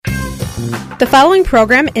The following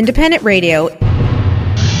program, Independent Radio.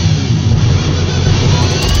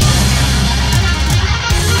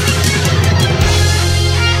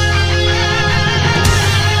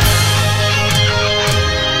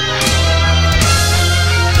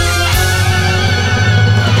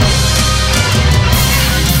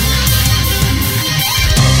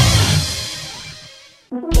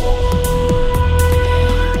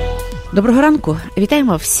 Доброго ранку!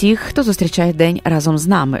 Вітаємо всіх, хто зустрічає день разом з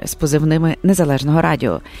нами з позивними Незалежного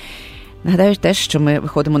Радіо. Нагадаю теж, що ми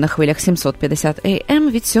виходимо на хвилях 750 АМ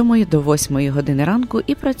від 7 до 8 години ранку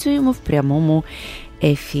і працюємо в прямому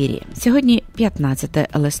ефірі. Сьогодні 15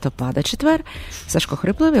 листопада, четвер, Сашко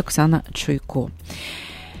Хрипливий, Оксана Чуйко.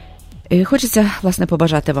 Хочеться, власне,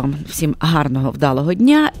 побажати вам всім гарного, вдалого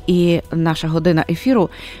дня, і наша година ефіру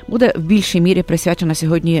буде в більшій мірі присвячена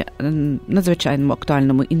сьогодні надзвичайному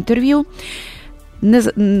актуальному інтерв'ю.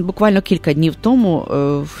 Буквально кілька днів тому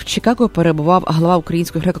в Чикаго перебував глава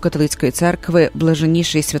Української греко-католицької церкви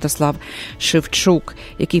блаженніший Святослав Шевчук,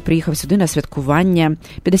 який приїхав сюди на святкування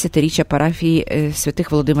 50-річчя парафії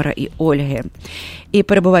святих Володимира і Ольги. І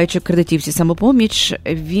перебуваючи в Кредитівці «Самопоміч»,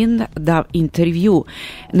 він дав інтерв'ю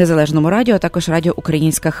Незалежному радіо, а також радіо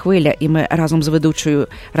 «Українська хвиля». І ми разом з ведучою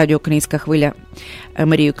радіо «Українська хвиля»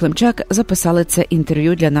 Марією Климчак записали це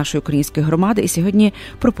інтерв'ю для нашої української громади. І сьогодні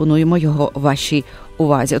пропонуємо його вашій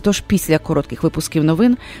увазі. Отож, після коротких випусків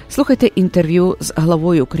новин слухайте інтерв'ю з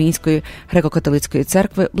главою Української греко-католицької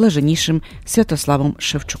церкви блаженнішим Святославом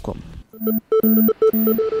Шевчуком.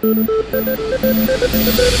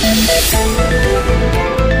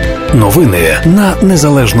 Новини на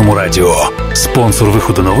Незалежному радіо. Спонсор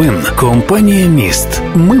виходу новин – компанія «Міст».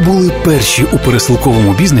 Ми були перші у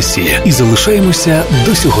пересилковому бізнесі і залишаємося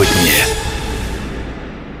до сьогодні.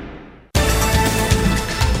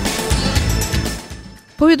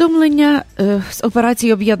 Повідомлення з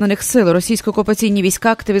операції Об'єднаних сил. Російсько-окупаційні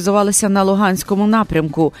війська активізувалися на Луганському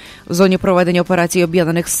напрямку в зоні проведення операції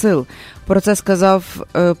Об'єднаних сил. Про це сказав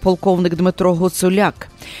полковник Дмитро Гуцуляк.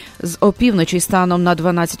 З опівночі станом на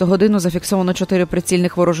 12 годину зафіксовано 4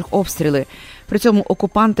 прицільних ворожих обстріли. При цьому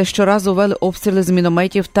окупанти щоразу вели обстріли з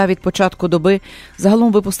мінометів та від початку доби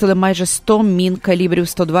загалом випустили майже 100 мін калібрів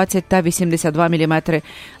 120 та 82 мм,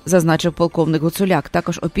 зазначив полковник Гуцуляк.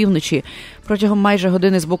 Також опівночі протягом майже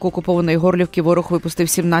години з боку окупованої Горлівки ворог випустив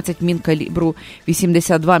 17 мін калібру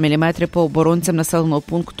 82 мм по оборонцям населеного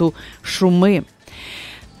пункту Шуми.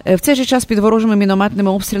 В цей же час під ворожими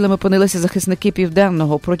мінометними обстрілами опинилися захисники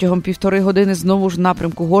Південного. Протягом 1,5 години знову ж в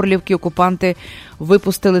напрямку Горлівки окупанти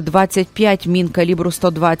випустили 25 мін калібру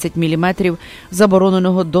 120 мм,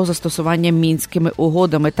 забороненого до застосування Мінськими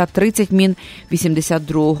угодами, та 30 мін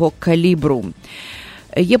 82-го калібру.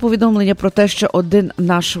 Є повідомлення про те, що один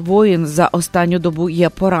наш воїн за останню добу є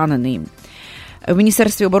поранений. В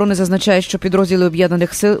Міністерстві оборони зазначають, що підрозділи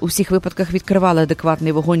Об'єднаних сил у всіх випадках відкривали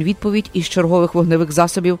адекватний вогонь-відповідь із чергових вогневих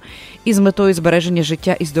засобів із метою збереження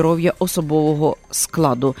життя і здоров'я особового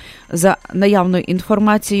складу. За наявною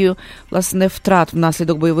інформацією, власне, втрат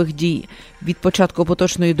внаслідок бойових дій від початку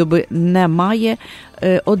поточної доби немає.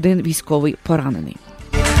 Один військовий поранений.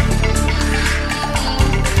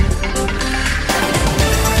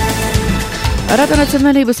 Рада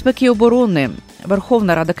національної безпеки і оборони,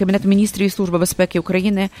 Верховна Рада, Кабінет міністрів і Служба безпеки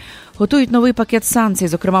України готують новий пакет санкцій,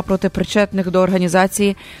 зокрема проти причетних до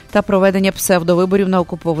організації та проведення псевдовиборів на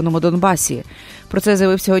окупованому Донбасі. Про це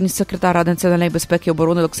заявив сьогодні секретар Ради національної безпеки і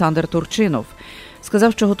оборони Олександр Турчинов.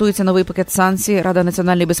 Сказав, що готується новий пакет санкцій. Рада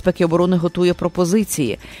національної безпеки і оборони готує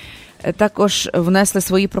пропозиції. Також внесли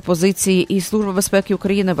свої пропозиції і Служба безпеки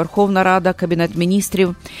України, Верховна Рада, Кабінет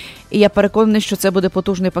міністрів. І я переконаний, що це буде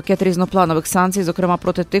потужний пакет різнопланових санкцій, зокрема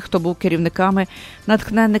проти тих, хто був керівниками,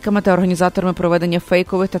 натхненниками та організаторами проведення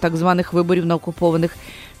фейкових та так званих виборів на окупованих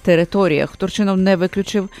територіях. Турчинов не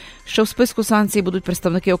виключив, що в списку санкцій будуть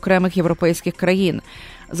представники окремих європейських країн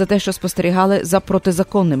за те, що спостерігали за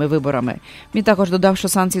протизаконними виборами. Він також додав, що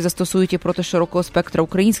санкції застосують і проти широкого спектра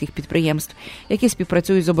українських підприємств, які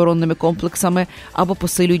співпрацюють з оборонними комплексами або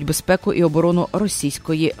посилюють безпеку і оборону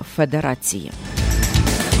Російської Федерації.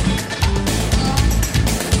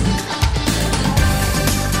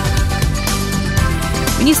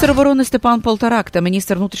 Міністр оборони Степан Полторак та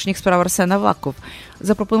міністр внутрішніх справ Арсен Аваков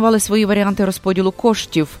запропонували свої варіанти розподілу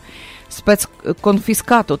коштів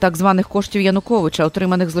спецконфіскату, так званих коштів Януковича,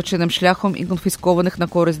 отриманих злочинним шляхом і конфіскованих на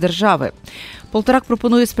користь держави. Полторак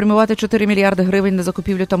пропонує спрямувати 4 мільярди гривень на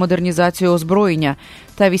закупівлю та модернізацію озброєння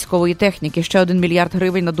та військової техніки. Ще 1 мільярд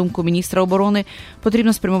гривень, на думку міністра оборони,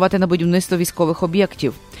 потрібно спрямувати на будівництво військових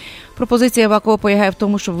об'єктів. Пропозиція Авакова полягає в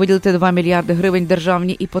тому, щоб виділити 2 мільярди гривень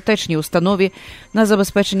державній іпотечній установі на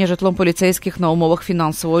забезпечення житлом поліцейських на умовах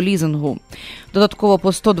фінансового лізингу. Додатково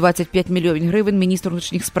по 125 мільйонів гривень міністр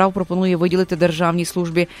внутрішніх справ пропонує виділити Державній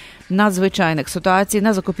службі надзвичайних ситуацій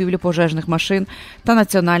на закупівлю пожежних машин та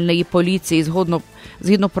національної поліції.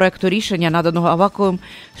 Згідно проекту рішення, наданого Аваковим,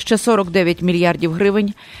 ще 49 мільйонів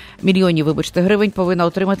гривень повинна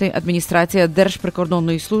отримати адміністрація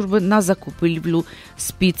Держприкордонної служби на закупівлю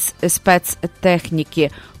спецтехніки.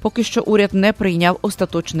 Поки що уряд не прийняв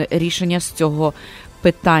остаточне рішення з цього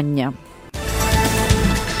питання.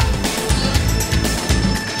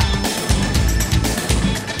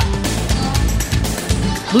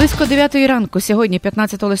 Близько 9 ранку, сьогодні,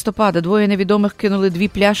 15 листопада, двоє невідомих кинули 2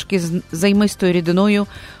 пляшки з займистою рідиною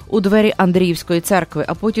у двері Андріївської церкви,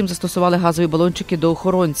 а потім застосували газові балончики до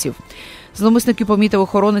охоронців. Зловмисників помітив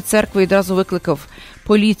охоронець церкви і одразу викликав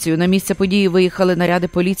поліцію. На місце події виїхали наряди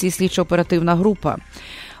поліції і слідчо-оперативна група.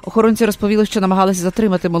 Охоронці розповіли, що намагалися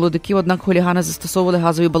затримати молодиків, однак хулігани застосовували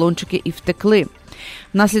газові балончики і втекли.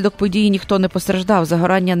 Внаслідок події ніхто не постраждав,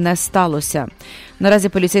 загорання не сталося. Наразі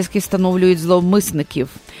поліцейські встановлюють зловмисників.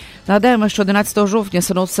 Нагадаємо, що 11 жовтня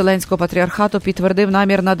Синод Вселенського патріархату підтвердив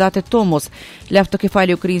намір надати томос для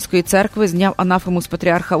автокефалії Української церкви, зняв анафему з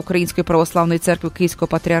патріарха Української православної церкви Київського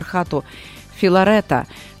патріархату Філарета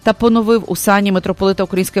та поновив у сані митрополита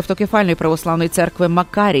Української автокефальної православної церкви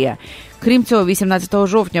Макарія. Крім цього, 18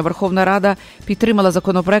 жовтня Верховна Рада підтримала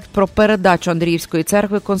законопроект про передачу Андріївської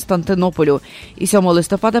церкви Константинополю. І 7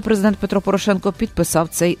 листопада президент Петро Порошенко підписав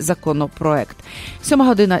цей законопроект.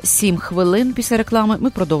 7:07 після реклами ми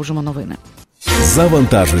продовжимо новини.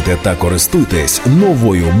 Завантажуйте та користуйтесь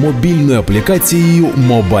новою мобільною аплікацією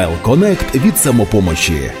Mobile Connect від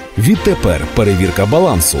 «Самопомочі». Відтепер перевірка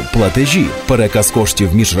балансу, платежі, переказ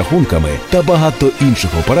коштів між рахунками та багато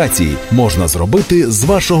інших операцій можна зробити з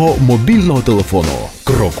вашого мобільного телефону.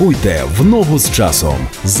 Крокуйте в ногу з часом.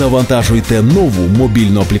 Завантажуйте нову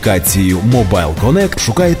мобільну аплікацію Mobile Connect,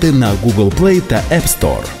 шукайте на Google Play та App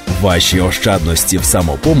Store. Ваші ощадності в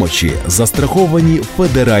 «Самопомочі» застраховані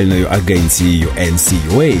Федеральною агенцією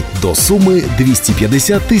NCUA до суми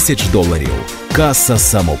 $250 тисяч. Каса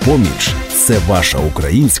 «Самопоміч» – це ваша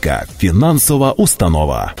українська фінансова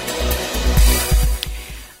установа.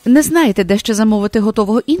 Не знаєте, де ще замовити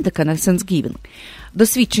готового індика на Thanksgiving?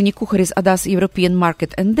 Досвідчені кухарі з Adas European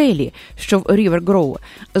Market and Daily, що в River Grove,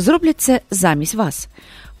 зроблять це замість вас.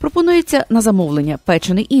 Пропонується на замовлення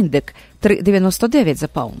печений індик $3.99 за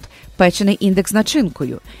паунд, печений індик з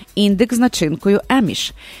начинкою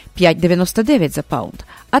Аміш $5.99 за паунд,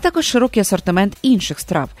 а також широкий асортимент інших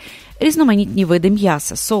страв, різноманітні види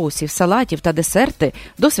м'яса, соусів, салатів та десерти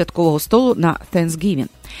до святкового столу на Thanksgiving.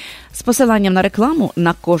 З посиланням на рекламу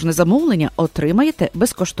на кожне замовлення отримаєте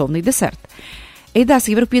безкоштовний десерт.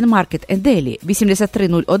 Adas European Market and Daily,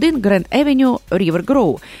 8301 Grand Avenue, River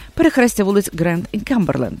Grove, перехрестя вулиць Grand і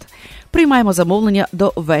Cumberland. Приймаємо замовлення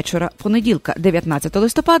до вечора понеділка, 19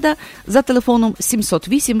 листопада, за телефоном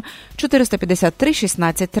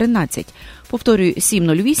 708-453-1613. Повторюю,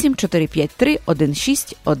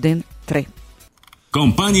 708-453-1613.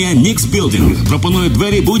 Компанія Нікс Білдинг пропонує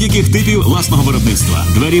двері будь-яких типів власного виробництва.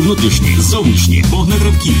 Двері внутрішні, зовнішні,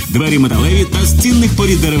 вогнетривкі, двері металеві та з цінних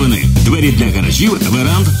порід деревини. Двері для гаражів,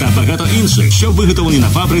 веранд та багато інших, що виготовлені на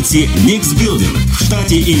фабриці Нікс Білдинг в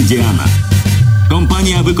штаті Індіана.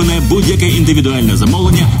 Компанія виконає будь-яке індивідуальне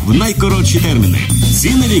замовлення в найкоротші терміни.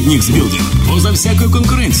 Ціни від Нікс Білдинг поза всякою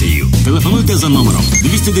конкуренцією. Телефонуйте за номером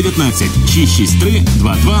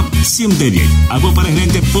 219-663-2279 або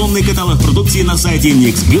перегляньте повний каталог продукції на сайті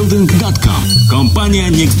nixbuilding.com. Компанія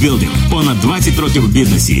Нікс Білдинг. Понад 20 років в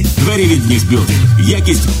бізнесі. Двері від Нікс Білдинг.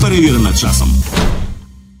 Якість перевірена часом.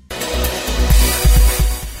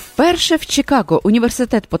 Вперше в Чикаго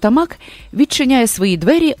університет Потамак відчиняє свої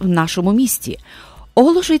двері в нашому місті.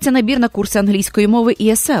 Оголошується набір на курси англійської мови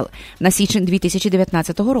ESL на січень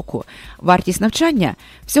 2019 року. Вартість навчання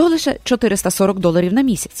 – всього лише $440 на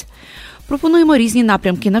місяць. Пропонуємо різні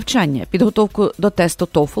напрямки навчання, підготовку до тесту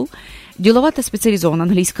TOEFL, ділова та спеціалізована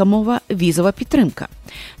англійська мова, візова підтримка.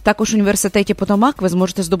 Також в університеті Потамак ви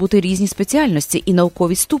зможете здобути різні спеціальності і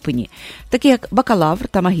наукові ступені, такі як бакалавр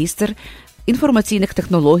та магістр інформаційних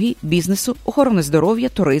технологій, бізнесу, охорони здоров'я,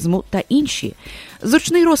 туризму та інші.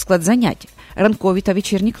 Зручний розклад занять. ранкові та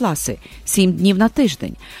вечірні класи, 7 днів на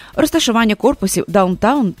тиждень, розташування корпусів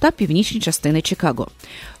даунтаун та північні частини Чикаго.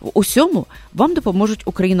 В усьому вам допоможуть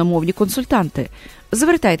україномовні консультанти.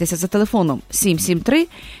 Звертайтеся за телефоном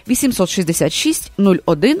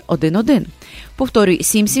 773-866-0111. Повторюй,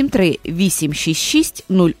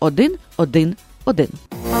 773-866-0111.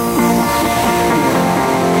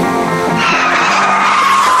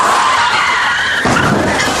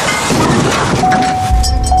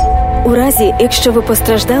 У разі, якщо ви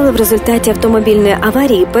постраждали в результаті автомобільної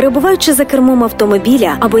аварії, перебуваючи за кермом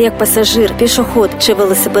автомобіля або як пасажир, пішохід чи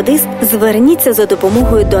велосипедист, зверніться за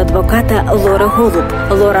допомогою до адвоката Лори Голуб.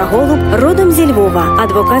 Лора Голуб родом зі Львова,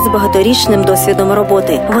 адвокат з багаторічним досвідом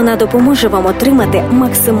роботи. Вона допоможе вам отримати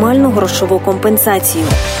максимальну грошову компенсацію.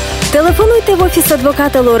 Телефонуйте в офіс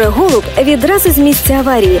адвоката Лори Голуб відразу з місця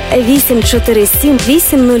аварії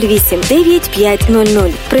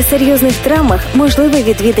 847-808-9500. При серйозних травмах можливе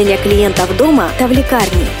відвідання клієнта вдома та в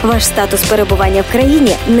лікарні. Ваш статус перебування в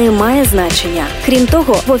країні не має значення. Крім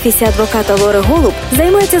того, в офісі адвоката Лори Голуб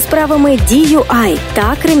займаються справами DUI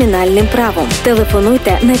та кримінальним правом.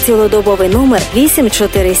 Телефонуйте на цілодобовий номер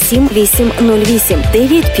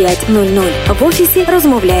 847-808-9500. В офісі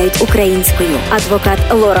розмовляють українською. Адвокат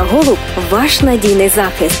Лора Голуб – ваш надійний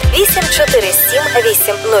захист.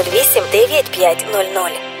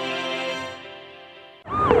 847-808-9500.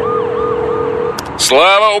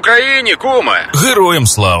 Слава Україні, куме! Героям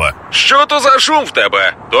слава! Що то за шум в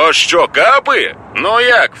тебе? То що, капи? Ну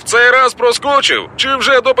як, в цей раз проскочив? Чи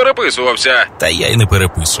вже допереписувався? Та я й не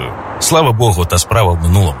переписую. Слава Богу, та справа в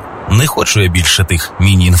минулому. Не хочу я більше тих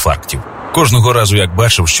міні-інфарктів. Кожного разу, як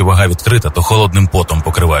бачив, що вага відкрита, то холодним потом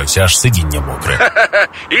покриваюся, аж сидіння мокре.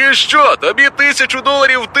 І що, тобі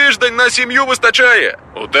 $1000 в тиждень на сім'ю вистачає?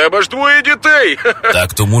 У тебе ж 2 дітей.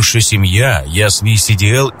 Так тому, що сім'я, я свій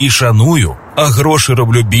CDL і шаную, а гроші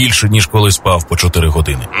роблю більше, ніж коли спав по 4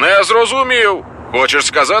 години. Не зрозумів. Хочеш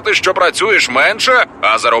сказати, що працюєш менше,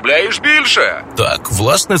 а заробляєш більше? Так,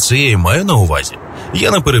 власне, це я і маю на увазі.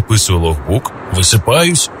 Я не переписую логбук,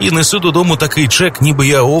 висипаюсь і несу додому такий чек, ніби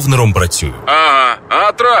я овнером працюю. Ага,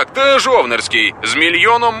 а трак теж овнерський, з 1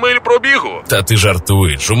 мільйоном миль пробігу. Та ти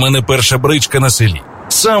жартуєш, у мене перша бричка на селі.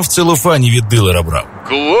 Сам в целофані від дилера брав.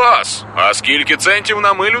 Клас! А скільки центів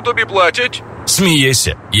на милю тобі платять?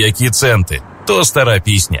 Смієшся, які центи? То стара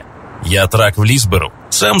пісня. Я трак в ліс беру,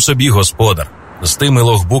 сам собі господар. З тими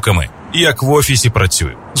логбуками, як в офісі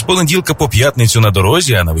працюю. З понеділка по п'ятницю на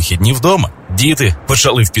дорозі, а на вихідні вдома. Діти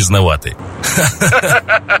почали впізнавати.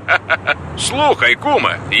 Слухай,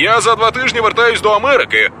 куме, я за 2 тижні вертаюсь до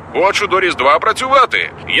Америки. Хочу до Різдва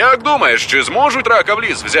працювати. Як думаєш, чи зможуть трака в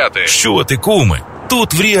ліс взяти? Що ти, куме?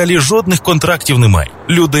 Тут в реалі жодних контрактів немає.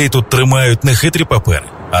 Людей тут тримають не хитрі папери,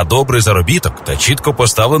 а добрий заробіток та чітко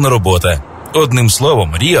поставлена робота. Одним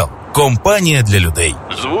словом, Real – компанія для людей.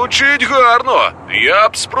 Звучить гарно. Я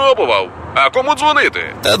б спробував. А кому дзвонити?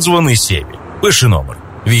 Та дзвони Сєві. Пиши номер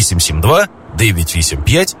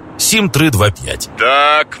 872-985-7325.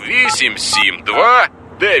 Так,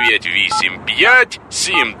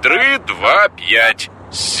 872-985-7325.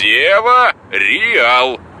 Сєва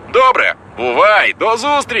Real. Добре, бувай, до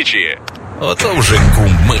зустрічі. Ото вже,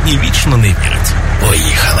 кум, мені вічно не вірить.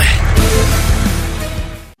 Поїхали.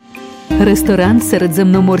 Ресторан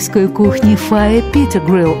середземноморської кухні Fire Pita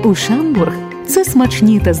Grill у Шамбург – це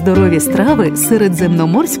смачні та здорові страви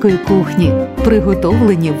середземноморської кухні,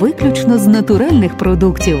 приготовлені виключно з натуральних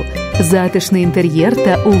продуктів, затишний інтер'єр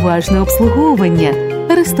та уважне обслуговування.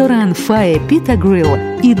 Ресторан Fire Pita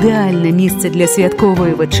Grill – ідеальне місце для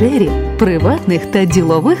святкової вечері, приватних та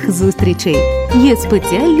ділових зустрічей. Є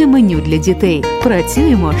спеціальне меню для дітей.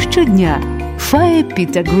 Працюємо щодня. Fire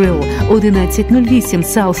Pita Grill, 1108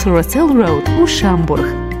 South Russell Road у Шамбург.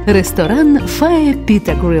 Ресторан Fire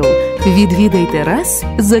Pita Grill. Відвідайте раз,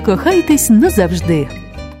 закохайтесь назавжди.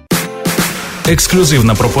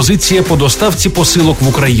 Ексклюзивна пропозиція по доставці посилок в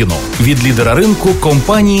Україну від лідера ринку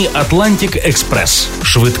компанії Atlantic Express.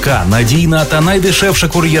 Швидка, надійна та найдешевша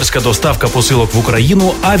кур'єрська доставка посилок в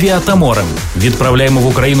Україну авіа та морем. Відправляємо в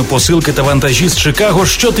Україну посилки та вантажі з Чикаго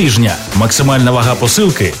щотижня. Максимальна вага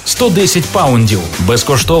посилки – 110 паундів.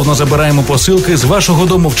 Безкоштовно забираємо посилки з вашого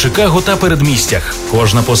дому в Чикаго та передмістях.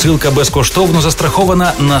 Кожна посилка безкоштовно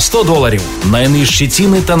застрахована на $100. Найнижчі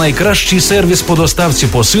ціни та найкращий сервіс по доставці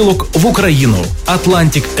посилок в Україну.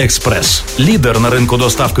 Atlantic Express. Лідер на ринку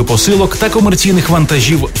доставки посилок та комерційних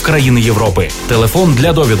вантажів в країни Європи. Телефон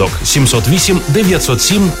для довідок 708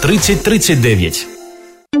 907 3039.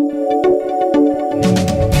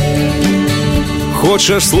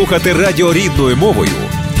 Хочеш слухати радіо рідною мовою?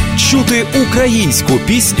 Чути українську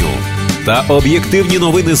пісню та об'єктивні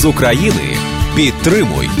новини з України?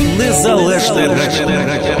 Підтримуй Незалежне радіо.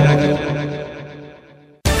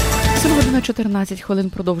 14 хвилин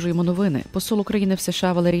продовжуємо новини. Посол України в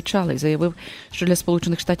США Валерій Чалий заявив, що для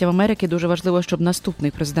Сполучених Штатів Америки дуже важливо, щоб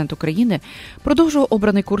наступний президент України продовжував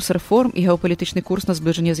обраний курс реформ і геополітичний курс на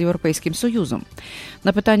зближення з Європейським Союзом.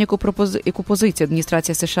 На питання, яку позицію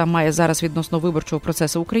адміністрація США має зараз відносно виборчого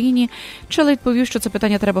процесу в Україні, Чалий відповів, що це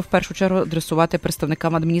питання треба в першу чергу адресувати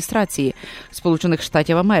представникам адміністрації Сполучених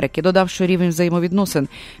Штатів Америки. Додав, що рівень взаємовідносин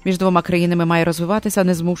між двома країнами має розвиватися,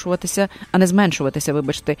 а не зменшуватися,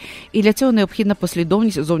 І для цього необхідна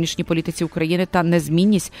послідовність у зовнішній політиці України та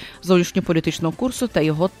незмінність зовнішньополітичного курсу та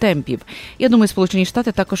його темпів. Я думаю, Сполучені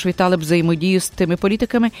Штати також вітали б взаємодію з тими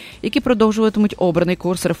політиками, які продовжуватимуть обраний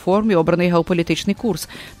курс реформ і обраний геополітичний курс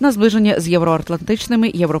на зближення з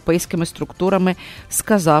євроатлантичними європейськими структурами,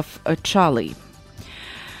 сказав Чалий.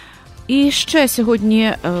 І ще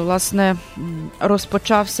сьогодні, власне,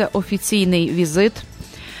 розпочався офіційний візит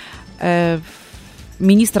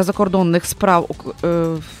міністра закордонних справ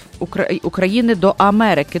України до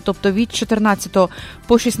Америки. Тобто від 14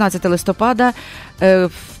 по 16 листопада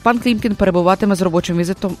пан Клімкін перебуватиме з робочим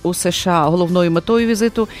візитом у США. Головною метою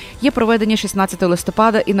візиту є проведення 16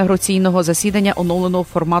 листопада інаугураційного засідання оновленого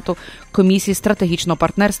формату Комісії стратегічного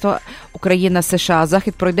партнерства Україна-США.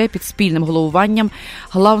 Захід пройде під спільним головуванням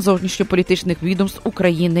глав зовнішньополітичних відомств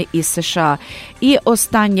України і США. І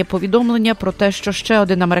останнє повідомлення про те, що ще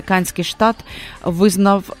один американський штат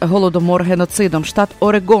визнав Голодомор геноцидом. Штат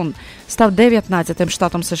Орегон став 19-тим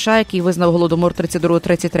штатом США, який визнав Голодомор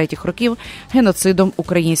 32-33 років геноцидом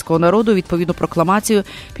українського народу. Відповідну прокламацію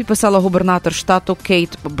підписала губернатор штату Кейт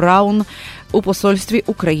Браун у посольстві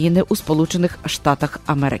України у Сполучених Штатах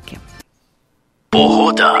Америки.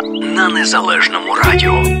 Погода на Незалежному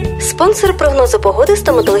радіо. Спонсор прогнозу погоди –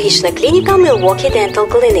 стоматологічна клініка Milwaukee Dental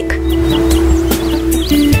Clinic.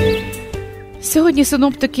 Сьогодні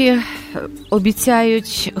синоптики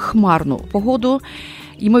обіцяють хмарну погоду.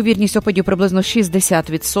 Ймовірність опадів приблизно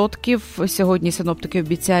 60%. Сьогодні синоптики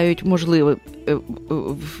обіцяють можливі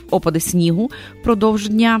опади снігу впродовж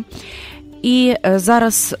дня. І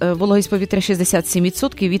зараз вологість повітря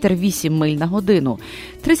 67%, вітер 8 миль на годину.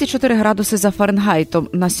 34 градуси за Фаренгейтом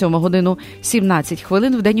на 7 годину 17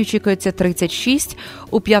 хвилин. Вдень очікується 36,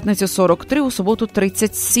 у п'ятницю 43, у суботу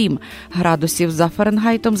 37 градусів за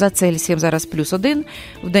Фаренгейтом. За Цельсієм зараз плюс 1,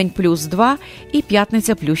 вдень плюс 2 і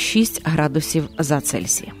п'ятниця плюс 6 градусів за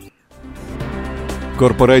Цельсієм.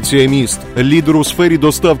 Корпорація «Міст», лідер у сфері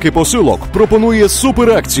доставки посилок, пропонує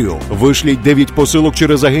суперакцію. Вишліть 9 посилок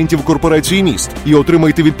через агентів корпорації «Міст» і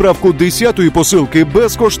отримайте відправку 10-ї посилки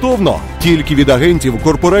безкоштовно. Тільки від агентів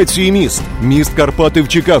корпорації «Міст». Міст Карпати в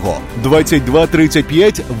Чикаго,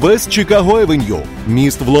 2235 Вест Чикаго Евеню.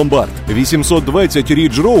 Міст в Ломбард, 820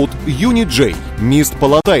 Рідж Роуд, Юніт Джей. Міст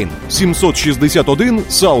Палатайн, 761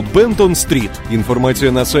 Саут Бентон Стріт.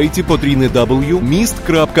 Інформація на сайті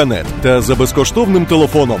www.mist.net та за безкоштовним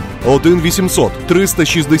телефоном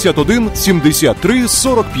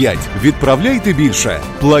 1-800-361-73-45. Відправляйте більше,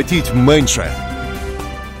 платіть менше.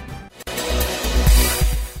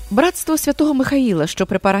 Братство Святого Михаїла, що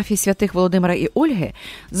при парафії святих Володимира і Ольги,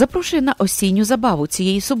 запрошує на осінню забаву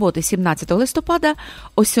цієї суботи, 17 листопада,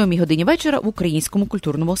 о 7 годині вечора в Українському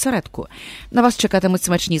культурному осередку. На вас чекатимуть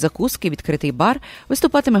смачні закуски, відкритий бар,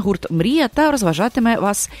 виступатиме гурт «Мрія» та розважатиме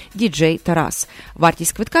вас діджей Тарас.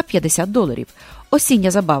 Вартість квитка $50.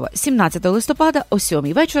 Осіння забава 17 листопада о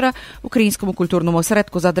 7 вечора в Українському культурному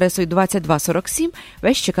осередку за адресою 2247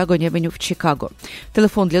 Вест Чикаго Авеню в Чикаго.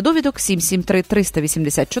 Телефон для довідок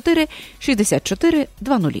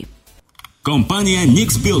 773-384-6420. Компанія Nix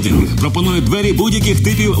Building пропонує двері будь-яких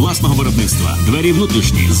типів власного виробництва. Двері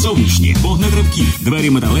внутрішні, зовнішні, вогнетривкі, двері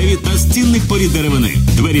металеві та з цінних порід деревини.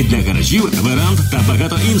 Двері для гаражів, веранд та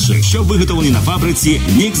багато інших, що виготовлені на фабриці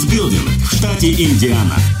Nix Building в штаті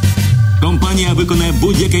Індіана. Компанія виконає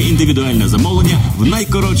будь-яке індивідуальне замовлення в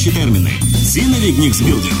найкоротші терміни. Ціни від Nix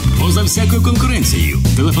Building поза всякою конкуренцією.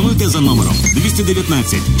 Телефонуйте за номером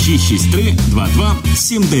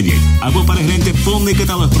 219-663-2279 або перегляньте повний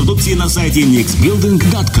каталог продукції на сайті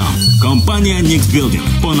nixbuilding.com. Компанія Nix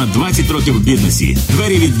Building. Понад 20 років в бізнесі.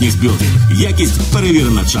 Двері від Nix Building. Якість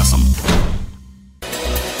перевірена часом.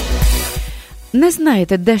 Не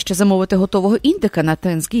знаєте, де ще замовити готового індика на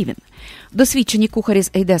Thanksgiving? Досвідчені кухарі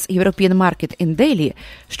з Aides European Market in Daly,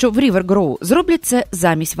 що в River Grove, зроблять це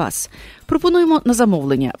замість вас. Пропонуємо на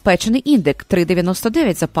замовлення печений індик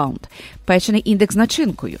 $3.99 за паунд, печений індик з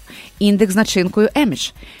начинкою, індик з начинкою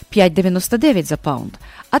Еміш $5.99 за паунд,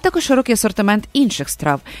 а також широкий асортимент інших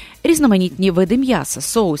страв різноманітні види м'яса,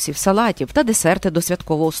 соусів, салатів та десерти до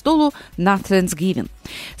святкового столу на Thanksgiving.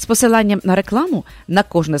 З посиланням на рекламу на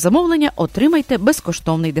кожне замовлення отримайте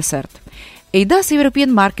безкоштовний десерт. Eidas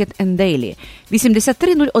European Market and Daily,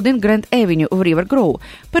 8301 Grand Avenue в River Grove,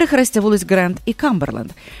 перехрестя вулиць Гренд і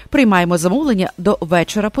Камберленд. Приймаємо замовлення до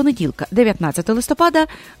вечора понеділка, 19 листопада,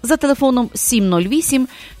 за телефоном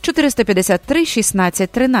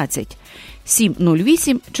 708-453-1613,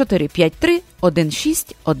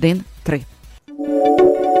 708-453-1613.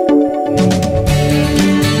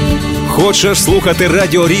 Хочеш слухати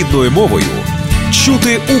радіо рідною мовою?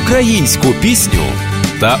 Чути українську пісню?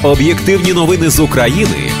 Та об'єктивні новини з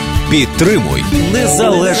України? Підтримуй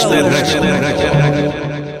Незалежне радіо.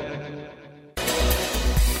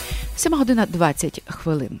 7:20.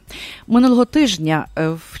 Минулого тижня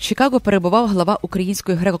в Чикаго перебував глава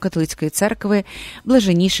Української греко-католицької церкви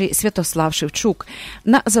Блаженніший Святослав Шевчук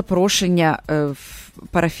на запрошення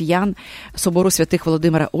парафіян собору святих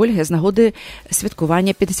Володимира Ольги з нагоди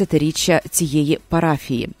святкування 50-річчя цієї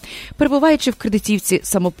парафії. Перебуваючи в Кредитівці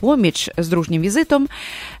 «Самопоміч» з дружнім візитом,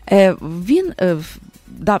 він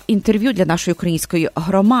дав інтерв'ю для нашої української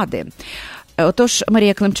громади. Отож,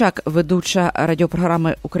 Марія Климчак, ведуча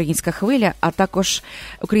радіопрограми «Українська хвиля», а також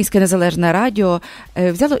 «Українське Незалежне радіо»,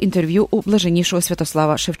 взяло інтерв'ю у Блаженнішого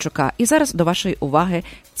Святослава Шевчука. І зараз до вашої уваги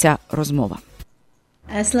ця розмова.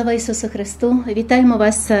 Слава Ісусу Христу! Вітаємо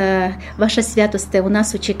вас, ваша святосте, у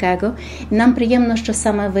нас у Чикаго. Нам приємно, що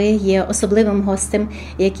саме ви є особливим гостем,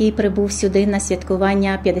 який прибув сюди на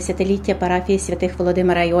святкування 50-ліття парафії святих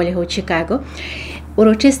Володимира і Ольги у Чикаго.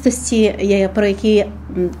 Урочистості, про які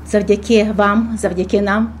завдяки вам, завдяки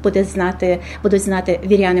нам будуть знати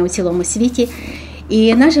віряни у цілому світі.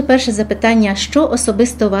 І наше перше запитання, що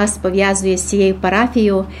особисто вас пов'язує з цією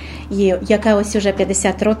парафією, яка ось уже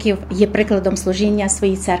 50 років є прикладом служіння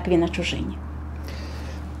своїй церкві на чужині?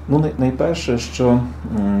 Найперше, що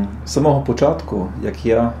з самого початку, як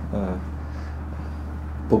я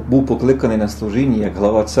був покликаний на служіння як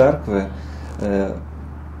глава церкви,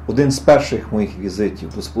 один з перших моїх візитів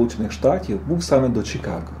до Сполучених Штатів був саме до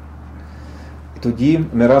Чикаго. Тоді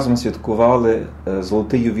ми разом святкували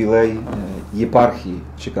золотий ювілей єпархії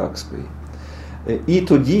Чикагської. І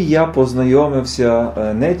тоді я познайомився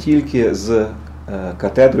не тільки з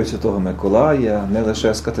катедрою Святого Миколая, не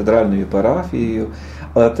лише з катедральною парафією,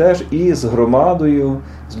 але теж і з громадою,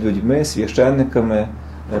 з людьми, священниками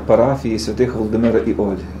парафії святих Володимира і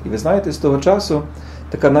Ольги. І ви знаєте, з того часу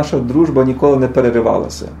така наша дружба ніколи не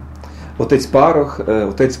переривалася. Отець Парох,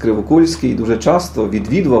 отець Кривокульський дуже часто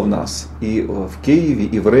відвідував нас і в Києві,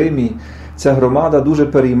 і в Римі. Ця громада дуже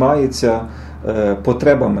переймається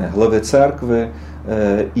потребами глави церкви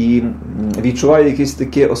і відчуває якесь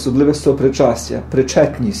таке особливе сопричастя,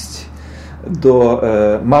 причетність до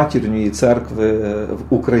матірної церкви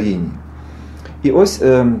в Україні. І ось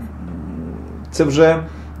це вже,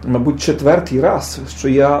 мабуть, 4-й раз, що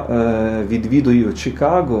я відвідую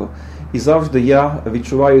Чикаго, і завжди я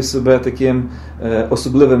відчуваю себе таким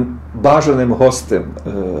особливим бажаним гостем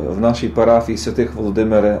в нашій парафії святих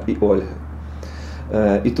Володимира і Ольги.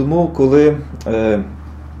 І тому, коли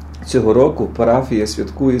цього року парафія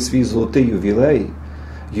святкує свій золотий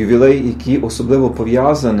ювілей, який особливо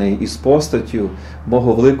пов'язаний із постаттю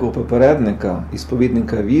мого великого попередника,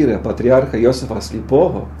 ісповідника віри, патріарха Йосифа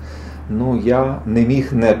Сліпого, я не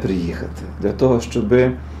міг не приїхати для того, щоб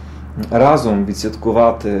разом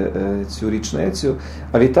відсвяткувати цю річницю,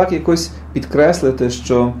 а відтак якось підкреслити,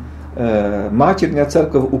 що матірня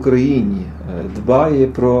церква в Україні дбає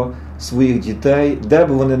про своїх дітей, де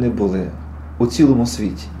б вони не були, у цілому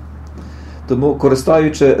світі. Тому,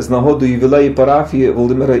 користуючи з нагодою ювілею парафії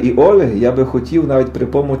Володимира і Ольги, я би хотів навіть при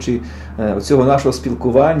помочі цього нашого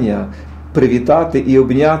спілкування привітати і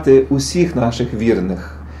обняти усіх наших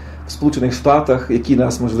вірних в Сполучених Штатах, які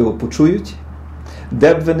нас, можливо, почують,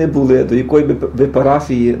 де б ви не були, до якої б ви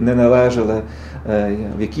парафії не належали,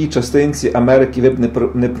 в якій частинці Америки ви б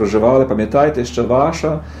не проживали, пам'ятайте, що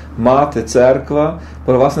ваша мати, церква,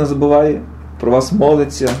 про вас не забуває, про вас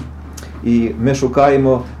молиться. І ми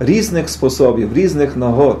шукаємо різних способів, різних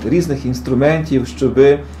нагод, різних інструментів, щоб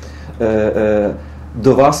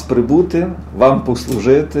до вас прибути, вам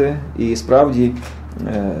послужити і справді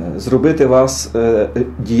зробити вас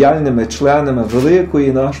діяльними членами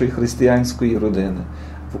великої нашої християнської родини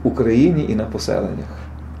в Україні і на поселеннях.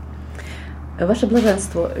 Ваше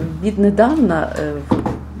блаженство, віднедавна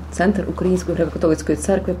Центр Української греко-католицької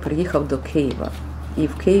церкви приїхав до Києва. І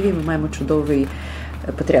в Києві ми маємо чудовий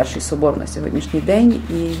Патріарший собор на сьогоднішній день.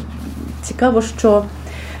 І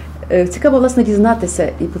цікаво, власне,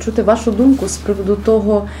 дізнатися і почути вашу думку з приводу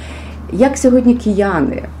того, Як сьогодні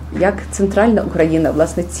кияни, як центральна Україна,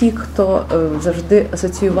 власне, ті, хто завжди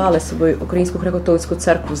асоціювали з собою Українську греко-католицьку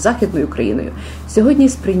церкву з Західною Україною, сьогодні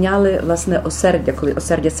сприйняли, власне, осердя, коли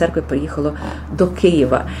осердя церкви приїхало до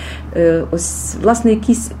Києва. Ось, власне,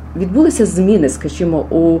 якісь відбулися зміни, скажімо,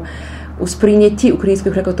 у сприйнятті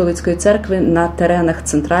Української греко-католицької церкви на теренах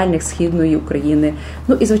центральних, східної України.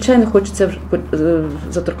 Ну і, звичайно, хочеться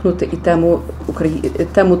заторкнути і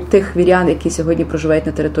тему тих вірян, які сьогодні проживають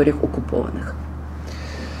на територіях окупованих.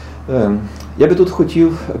 Я би тут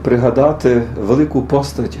хотів пригадати велику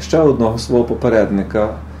постать ще одного свого попередника,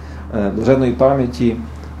 блаженної пам'яті,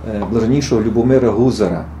 блаженнішого Любомира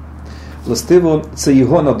Гузара. Властиво, це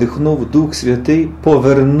його надихнув Дух Святий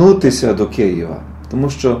повернутися до Києва, тому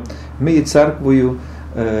що ми є церквою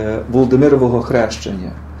Володимирового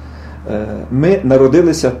хрещення. Ми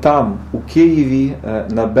народилися там, у Києві,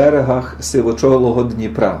 на берегах сивочолого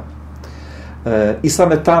Дніпра. І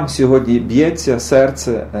саме там сьогодні б'ється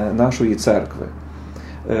серце нашої церкви.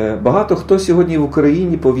 Багато хто сьогодні в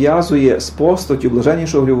Україні пов'язує з постаттю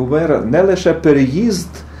блаженнішого Любомира не лише переїзд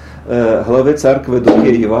глави церкви до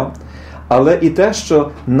Києва, але і те,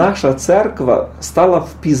 що наша церква стала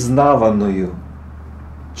впізнаваною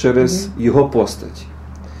через його постать.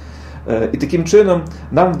 І таким чином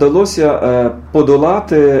нам вдалося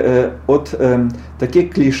подолати таке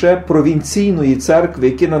кліше провінційної церкви,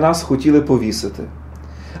 яке на нас хотіли повісити.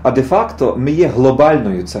 А де-факто ми є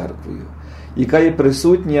глобальною церквою, яка є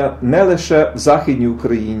присутня не лише в Західній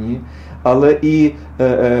Україні, але і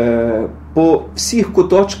по всіх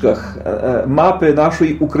куточках мапи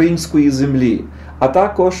нашої української землі, а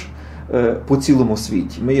також по цілому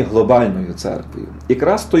світі. Ми є глобальною церквою.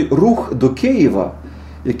 Якраз той рух до Києва,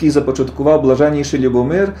 який започаткував блаженніший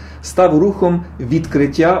Любомир, став рухом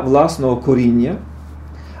відкриття власного коріння,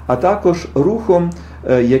 а також рухом,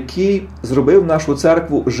 який зробив нашу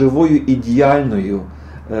церкву живою і діяльною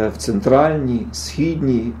в центральній,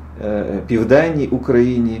 східній, південній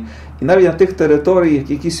Україні, і навіть на тих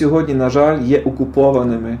територіях, які сьогодні, на жаль, є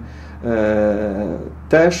окупованими,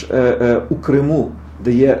 теж у Криму,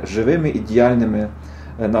 де є живими і діяльними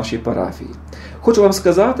наші парафії. Хочу вам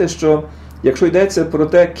сказати, що якщо йдеться про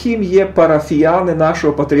те, ким є парафіяни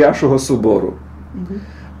нашого Патріаршого собору,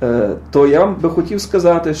 то я вам би хотів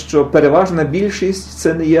сказати, що переважна більшість –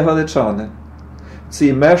 це не є галичани. Це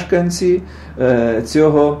є мешканці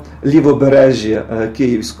цього лівобережжя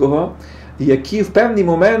київського, які в певний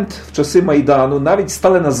момент в часи Майдану навіть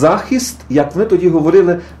стали на захист, як вони тоді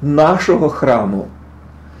говорили, нашого храму.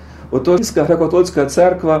 Отож, Українська греко-католицька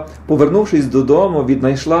церква, повернувшись додому,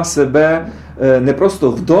 віднайшла себе не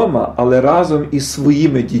просто вдома, але разом із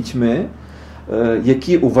своїми дітьми,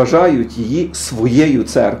 які вважають її своєю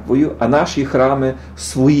церквою, а наші храми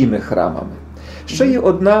своїми храмами. Ще є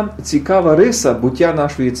одна цікава риса буття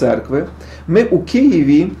нашої церкви. Ми у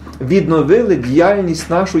Києві відновили діяльність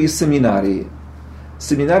нашої семінарії.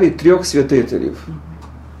 Семінарії 3 святителів.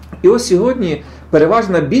 І ось сьогодні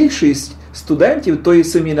переважна більшість студентів тої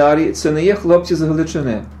семінарії – це не є хлопці з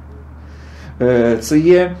Галичини. Це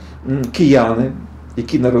є кияни,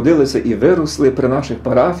 які народилися і виросли при наших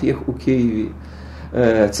парафіях у Києві.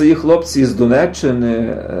 Це є хлопці з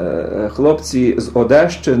Донеччини, хлопці з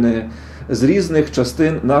Одещини, з різних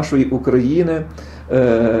частин нашої України,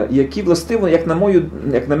 які, властиво, як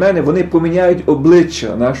на мене, вони поміняють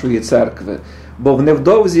обличчя нашої церкви. Бо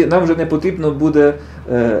невдовзі нам вже не потрібно буде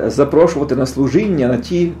запрошувати на служіння на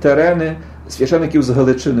ті терени священиків з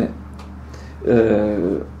Галичини.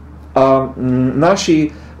 А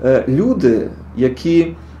наші люди,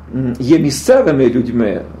 які є місцевими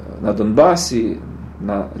людьми на Донбасі,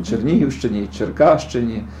 на Чернігівщині,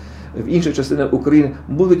 Черкащині, в інших частинах України,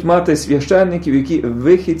 будуть мати священників, які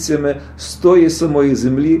вихідцями з тої самої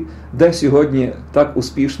землі, де сьогодні так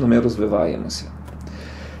успішно ми розвиваємося.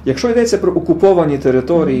 Якщо йдеться про окуповані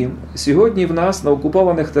території, сьогодні в нас на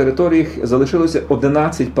окупованих територіях залишилося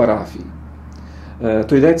 11 парафій.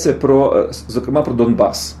 То йдеться зокрема про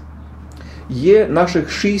Донбас. Є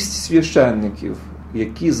наших 6 священників,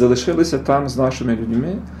 які залишилися там з нашими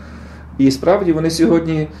людьми, і справді вони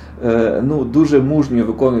сьогодні дуже мужньо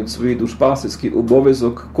виконують свій душпастерський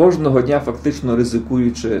обов'язок, кожного дня фактично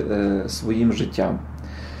ризикуючи своїм життям.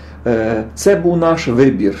 Це був наш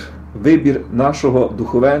вибір нашого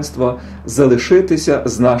духовенства залишитися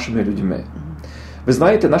з нашими людьми. Ви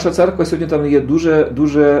знаєте, наша церква сьогодні там є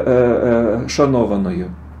дуже шанованою.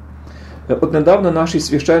 От недавно наші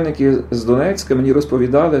священники з Донецька мені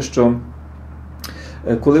розповідали, що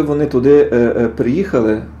коли вони туди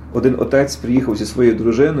приїхали, один отець приїхав зі своєю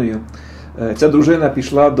дружиною, ця дружина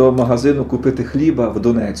пішла до магазину купити хліба в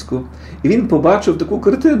Донецьку, і він побачив таку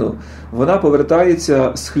картину. Вона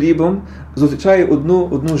повертається з хлібом, зустрічає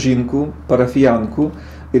одну жінку, парафіянку,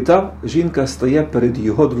 і та жінка стає перед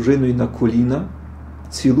його дружиною на коліна,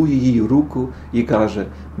 цілує її руку і каже: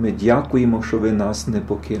 «Ми дякуємо, що ви нас не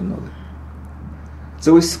покинули».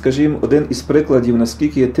 Це ось, скажімо, один із прикладів,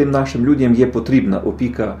 наскільки тим нашим людям є потрібна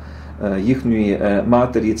опіка їхньої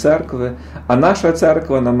матері церкви, а наша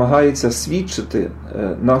церква намагається свідчити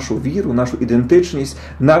нашу віру, нашу ідентичність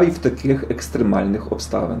навіть в таких екстремальних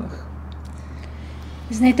обставинах.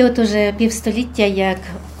 Знаєте, от уже півстоліття, як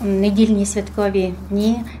недільні святкові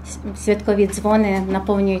дні, святкові дзвони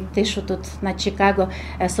наповнюють тишу тут над Чикаго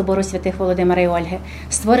собору святих Володимира і Ольги.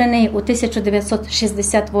 Створений у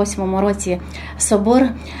 1968 році собор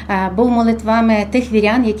був молитвами тих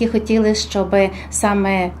вірян, які хотіли, щоб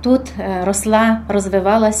саме тут росла,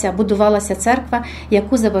 розвивалася, будувалася церква,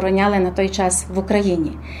 яку забороняли на той час в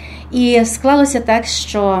Україні. І склалося так,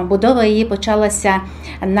 що будова її почалася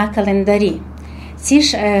на календарі. Ці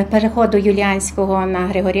ж переходу юліанського на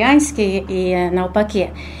григоріанський і навпаки.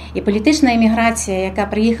 І політична еміграція, яка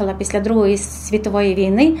приїхала після Другої світової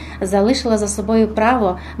війни, залишила за собою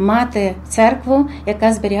право мати церкву,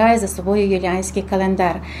 яка зберігає за собою юліанський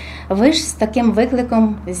календар. Ви ж з таким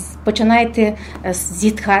викликом починаєте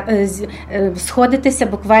сходитися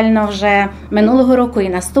буквально вже минулого року і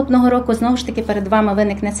наступного року. Знову ж таки перед вами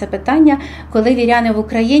виникне це питання, коли віряни в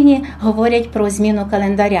Україні говорять про зміну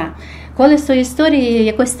календаря. Колесо історії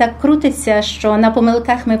якось так крутиться, що на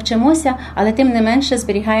помилках ми вчимося, але тим не менше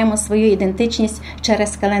зберігаємо свою ідентичність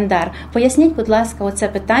через календар. Поясніть, будь ласка, оце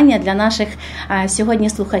питання для наших сьогодні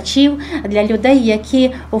слухачів, для людей,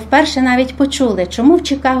 які вперше навіть почули, чому в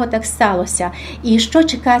Чикаго так сталося і що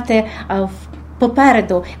чекати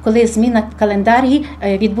попереду, коли зміна в календарі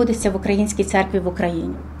відбудеться в Українській церкві в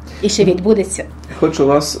Україні. І ще відбудеться. Хочу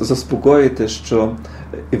вас заспокоїти, що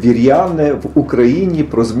віряни в Україні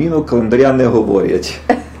про зміну календаря не говорять.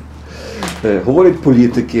 Говорять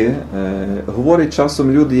політики, говорять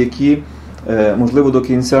часом люди, які, можливо, до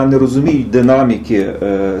кінця не розуміють динаміки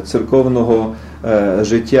церковного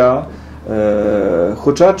життя,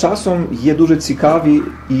 хоча часом є дуже цікаві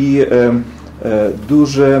і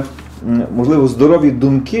дуже, можливо, здорові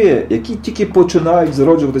думки, які тільки починають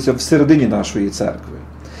зароджуватися всередині нашої церкви.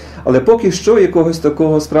 Але поки що якогось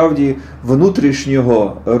такого справді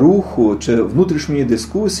внутрішнього руху чи внутрішньої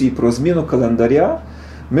дискусії про зміну календаря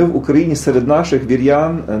ми в Україні серед наших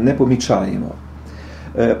вірян не помічаємо.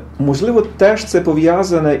 Можливо, теж це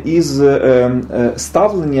пов'язане із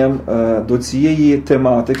ставленням до цієї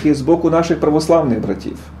тематики з боку наших православних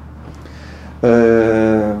братів.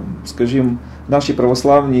 Скажімо, наші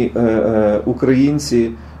православні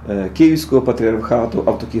українці Київського патріархату,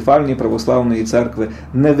 автокефальної православної церкви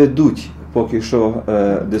не ведуть поки що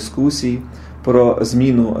дискусій про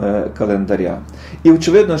зміну календаря. І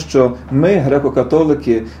очевидно, що ми,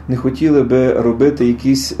 греко-католики, не хотіли би робити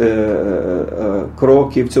якісь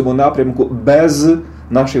кроки в цьому напрямку без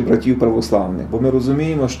наших братів православних, бо ми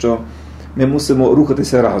розуміємо, що ми мусимо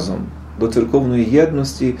рухатися разом до церковної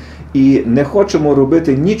єдності і не хочемо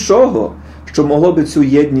робити нічого, що могло би цю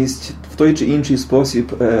єдність в той чи інший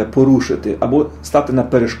спосіб порушити або стати на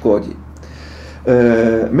перешкоді.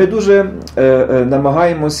 Ми дуже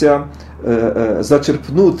намагаємося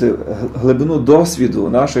зачерпнути глибину досвіду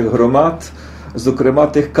наших громад, зокрема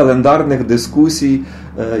тих календарних дискусій,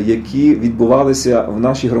 які відбувалися в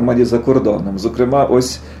нашій громаді за кордоном. Зокрема,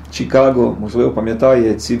 ось Чикаго, можливо,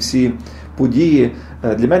 пам'ятає ці всі події.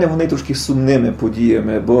 Для мене вони трошки сумними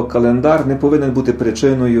подіями, бо календар не повинен бути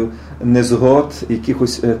причиною незгод,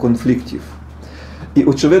 якихось конфліктів. І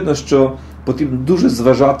очевидно, що потрібно дуже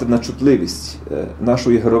зважати на чутливість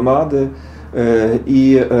нашої громади.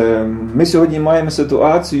 І ми сьогодні маємо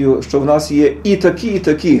ситуацію, що в нас є і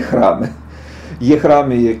такі храми. Є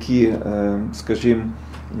храми, які, скажімо,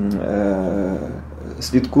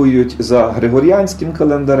 слідкують за григоріанським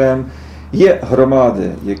календарем. Є громади,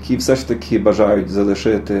 які все ж таки бажають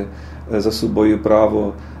залишити за собою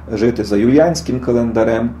право жити за юліанським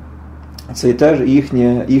календарем. Це теж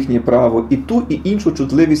їхнє право. І ту, і іншу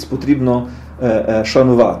чутливість потрібно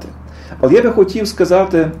шанувати. Але я би хотів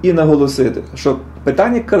сказати і наголосити, що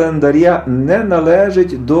питання календаря не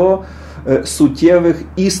належить до суттєвих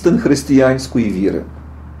істин християнської віри.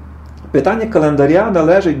 Питання календаря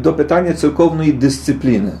належить до питання церковної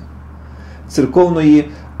дисципліни, церковної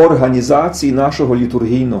організації нашого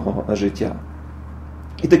літургійного життя.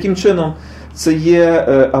 І таким чином це є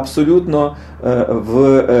абсолютно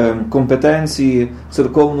в компетенції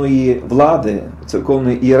церковної влади,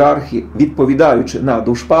 церковної ієрархії, відповідаючи на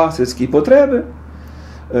душпастерські потреби,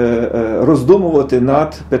 роздумувати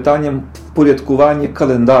над питанням впорядкування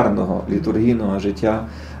календарного літургійного життя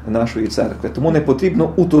нашої церкви. Тому не потрібно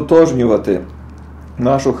утотожнювати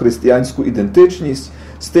нашу християнську ідентичність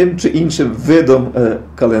з тим чи іншим видом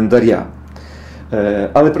календаря.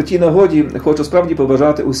 Але при тій нагоді хочу справді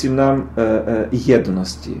побажати усім нам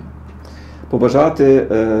єдності, побажати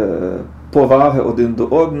поваги один до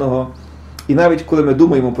одного. І навіть коли ми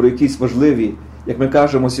думаємо про якісь важливі, як ми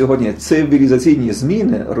кажемо сьогодні, цивілізаційні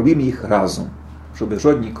зміни, робимо їх разом, щоб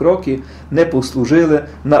жодні кроки не послужили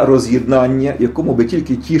на роз'єднання, якому би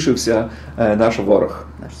тільки тішився наш ворог.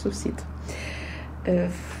 Наш сусід.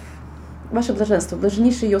 Ваше блаженство,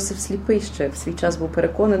 блаженніший Йосиф Сліпий ще в свій час був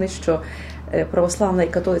переконаний, що православна і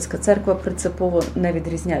католицька церква принципово не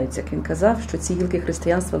відрізняються. Як він казав, що ці гілки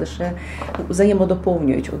християнства лише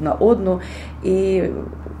взаємодоповнюють одна одну. І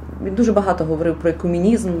він дуже багато говорив про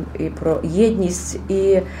екумінізм і про єдність.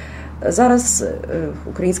 І зараз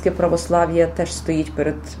українське православ'я теж стоїть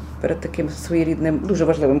перед таким своєрідним, дуже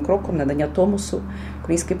важливим кроком надання томосу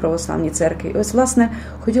Українській православній церкві. І ось, власне,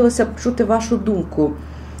 хотілося б чути вашу думку.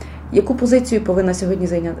 Яку позицію повинна сьогодні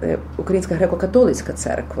зайняти Українська греко-католицька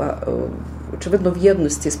церква, очевидно, в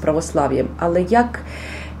єдності з православ'ям, але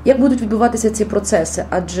як будуть відбуватися ці процеси?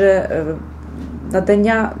 Адже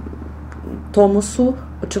надання томосу,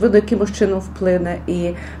 очевидно, якимось чином вплине і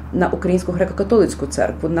на Українську греко-католицьку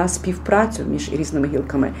церкву, на співпрацю між різними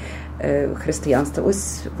гілками християнства.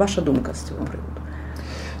 Ось ваша думка з цього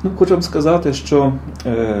приводу. Хочу вам сказати, що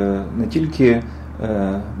не тільки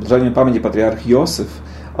блаженної пам'яті патріарх Йосиф,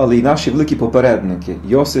 але й наші великі попередники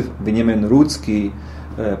Йосиф Веніамін Руцький,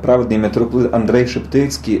 праведний митрополит Андрей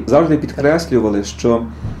Шептицький завжди підкреслювали, що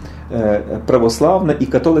православна і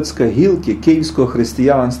католицька гілки київського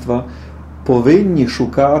християнства повинні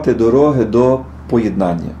шукати дороги до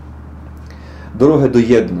поєднання, дороги до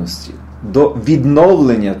єдності, до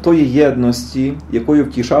відновлення тої єдності, якою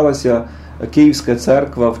втішалася Київська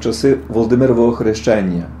церква в часи Володимирового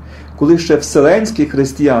хрещення, коли ще вселенське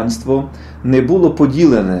християнство не було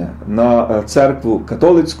поділене на церкву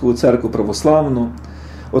католицьку, церкву православну.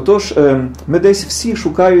 Отож, ми десь всі,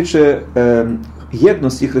 шукаючи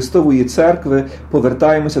єдності Христової церкви,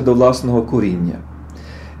 повертаємося до власного коріння.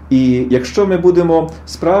 І якщо ми будемо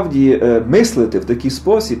справді мислити в такий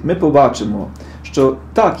спосіб, ми побачимо, що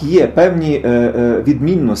так, є певні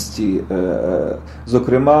відмінності,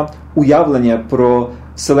 зокрема, уявлення про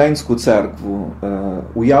Вселенську церкву,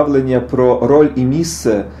 уявлення про роль і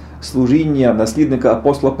місце служіння наслідника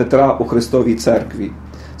апостола Петра у Христовій церкві.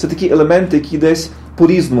 Це такі елементи, які десь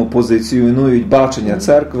по-різному позиціонують бачення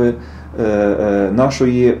церкви,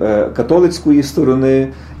 нашої католицької сторони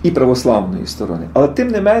і православної сторони. Але тим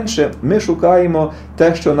не менше ми шукаємо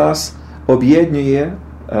те, що нас об'єднує,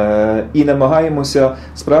 і намагаємося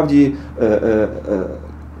справді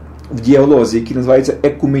в діалозі, який називається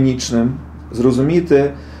екуменічним,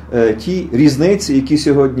 зрозуміти ті різниці, які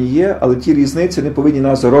сьогодні є, але ті різниці не повинні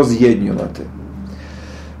нас роз'єднувати.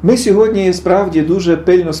 Ми сьогодні справді дуже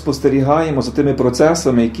пильно спостерігаємо за тими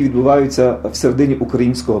процесами, які відбуваються всередині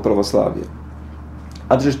українського православ'я.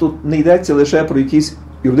 Адже ж тут не йдеться лише про якийсь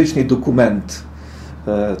юридичний документ,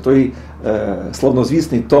 той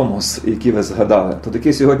славнозвісний томос, який ви згадали. То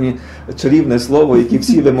таке сьогодні чарівне слово, яке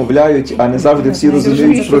всі вимовляють, а не завжди всі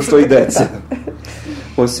розуміють, про що йдеться.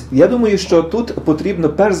 Ось, я думаю, що тут потрібно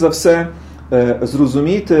перш за все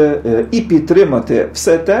зрозуміти і підтримати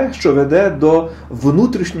все те, що веде до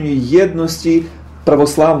внутрішньої єдності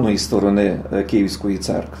православної сторони Київської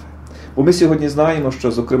церкви. Бо ми сьогодні знаємо,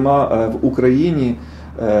 що, зокрема, в Україні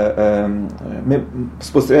ми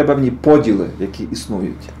спостерігаємо певні поділи, які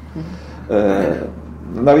існують.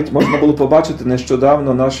 Навіть можна було побачити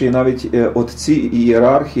нещодавно наші навіть отці і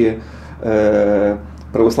ієрархи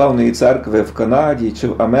православної церкви в Канаді чи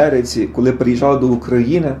в Америці, коли приїжджали до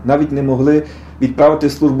України, навіть не могли відправити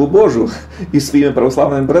службу Божу із своїми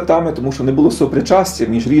православними братами, тому що не було сопричастя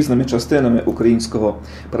між різними частинами українського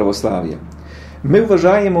православ'я. Ми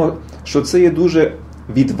вважаємо, що це є дуже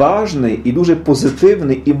відважний і дуже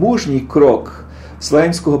позитивний і мужній крок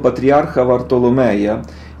Вселенського патріарха Вартоломея,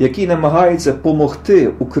 який намагається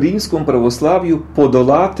помогти українському православ'ю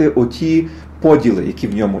подолати оті поділи, які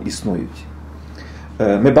в ньому існують.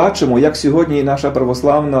 Ми бачимо, як сьогодні наша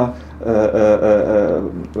православна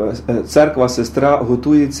церква-сестра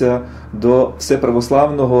готується до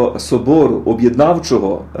Всеправославного собору,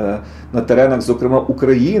 об'єднавчого на теренах, зокрема,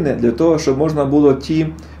 України, для того, щоб можна було ті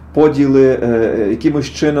поділи якимось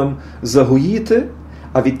чином загоїти,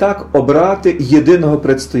 а відтак обрати єдиного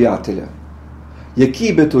предстоятеля,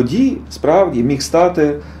 який би тоді, справді, міг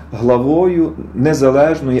стати главою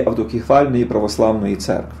незалежної автокефальної православної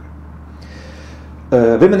церкви.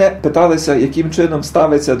 Ви мене питалися, яким чином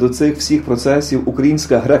ставиться до цих всіх процесів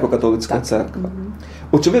Українська греко-католицька церква.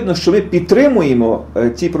 Очевидно, що ми підтримуємо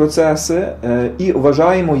ті процеси і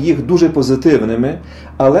вважаємо їх дуже позитивними,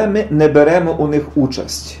 але ми не беремо у них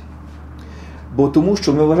участь. Бо тому,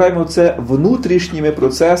 що ми вважаємо це внутрішніми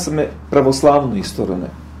процесами православної сторони.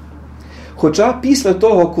 Хоча після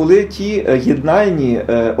того, коли ті єднальні,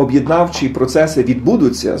 об'єднавчі процеси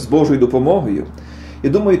відбудуться з Божою допомогою, я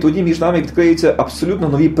думаю, тоді між нами відкриються абсолютно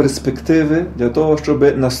нові перспективи для того,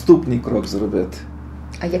 щоб наступний крок зробити.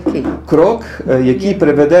 А який? Крок, який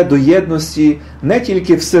приведе до єдності не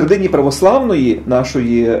тільки в середині православної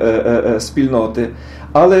нашої спільноти,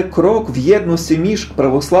 але крок в єдності між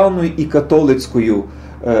православною і католицькою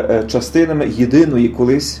частинами єдиної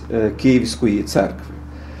колись Київської церкви.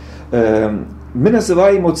 Ми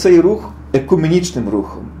називаємо цей рух екуменічним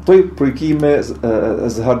рухом, той, про який ми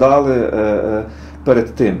згадали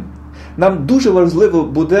перед тим. Нам дуже важливо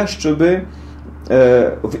буде, щоб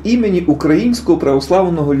в імені українського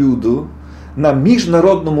православного люду на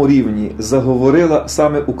міжнародному рівні заговорила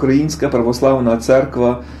саме Українська православна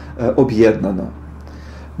церква об'єднана.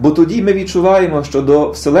 Бо тоді ми відчуваємо, що до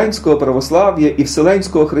вселенського православ'я і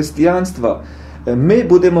вселенського християнства ми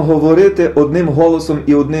будемо говорити одним голосом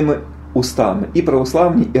і одними устами, і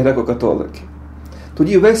православні, і греко-католики.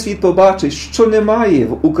 Тоді весь світ побачить, що немає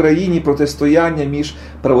в Україні протистояння між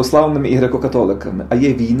православними і греко-католиками, а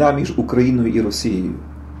є війна між Україною і Росією.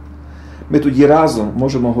 Ми тоді разом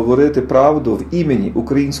можемо говорити правду в імені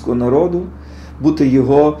українського народу, бути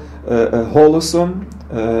його голосом,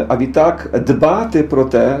 а відтак дбати про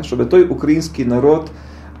те, щоб той український народ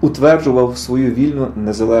утверджував свою вільну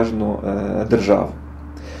незалежну державу.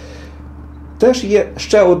 Теж є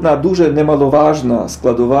ще одна дуже немаловажна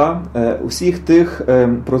складова усіх тих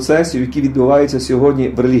процесів, які відбуваються сьогодні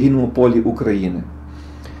в релігійному полі України.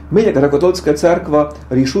 Ми, як греко-католицька церква,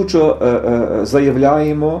 рішучо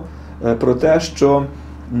заявляємо про те, що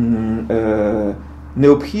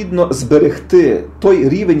необхідно зберегти той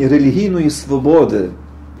рівень релігійної свободи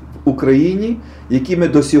в Україні, який ми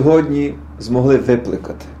до сьогодні змогли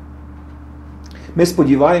викликати. Ми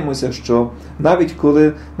сподіваємося, що навіть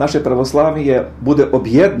коли наше православ'я буде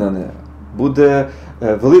об'єднане, буде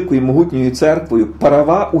великою могутньою церквою,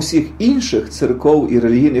 права усіх інших церков і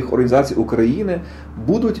релігійних організацій України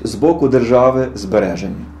будуть з боку держави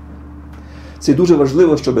збережені. Це дуже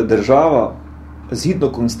важливо, щоб держава, згідно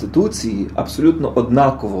Конституції, абсолютно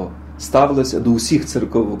однаково ставилася до усіх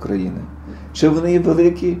церков України. Чи вони є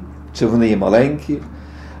великі, чи вони є маленькі.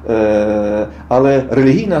 Але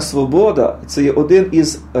релігійна свобода – це є один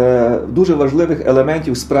із дуже важливих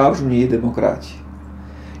елементів справжньої демократії.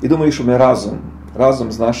 І думаю, що ми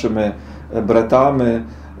разом з нашими братами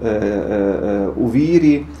у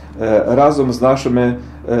вірі, разом з нашими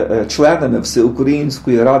членами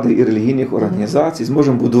Всеукраїнської ради і релігійних організацій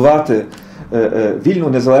зможемо будувати вільну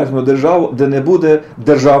незалежну державу, де не буде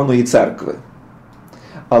державної церкви.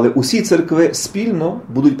 Але усі церкви спільно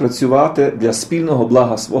будуть працювати для спільного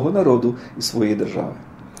блага свого народу і своєї держави.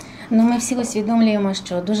 Ми всі усвідомлюємо,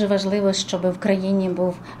 що дуже важливо, щоб в країні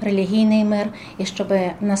був релігійний мир і щоб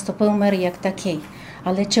наступив мир як такий.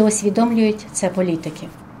 Але чи усвідомлюють це політики?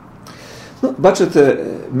 Бачите,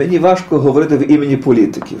 мені важко говорити в імені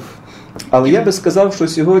політиків. Але я би сказав, що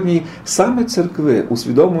сьогодні саме церкви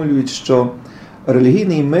усвідомлюють, що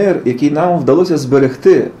релігійний мир, який нам вдалося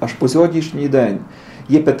зберегти аж по сьогоднішній день,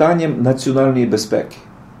 є питанням національної безпеки.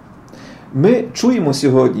 Ми чуємо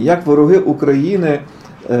сьогодні, як вороги України,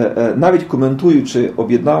 навіть коментуючи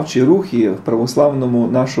об'єднавчі рухи в православному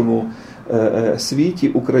нашому світі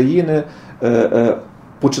України,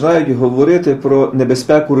 починають говорити про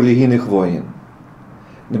небезпеку релігійних воєн,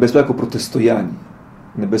 небезпеку протистояння,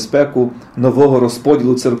 небезпеку нового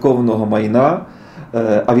розподілу церковного майна,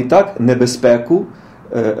 а відтак небезпеку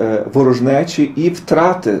ворожнечі і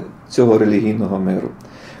втрати цього релігійного миру.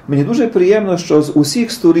 Мені дуже приємно, що з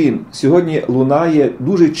усіх сторін сьогодні лунає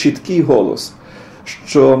дуже чіткий голос,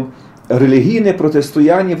 що релігійне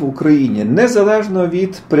протистояння в Україні, незалежно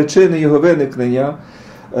від причини його виникнення,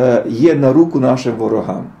 є на руку нашим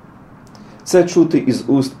ворогам. Це чути із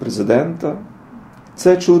уст президента,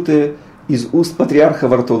 це чути із уст патріарха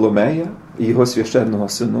Вартоломея і його священного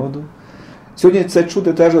синоду. Сьогодні це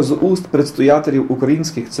чути теж з уст предстоятелів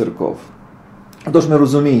українських церков. Тож ми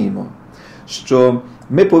розуміємо, що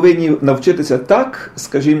ми повинні навчитися так,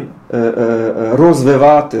 скажімо,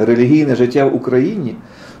 розвивати релігійне життя в Україні,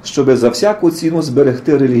 щоб за всяку ціну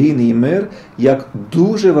зберегти релігійний мир як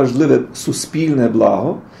дуже важливе суспільне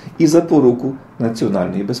благо і запоруку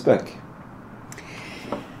національної безпеки.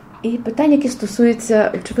 І питання, які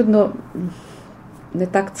стосуються, очевидно, не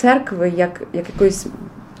так церкви, як якоїсь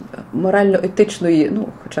морально-етичної,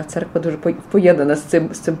 хоча церква дуже поєднана з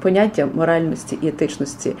цим поняттям моральності і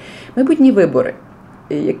етичності, майбутні вибори,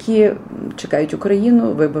 які чекають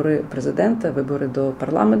Україну, вибори президента, вибори до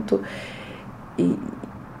парламенту. І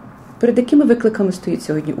перед якими викликами стоїть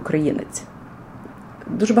сьогодні українець?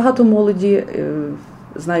 Дуже багато молоді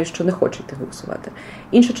знаю, що не хоче йти голосувати.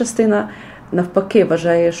 Інша частина, навпаки,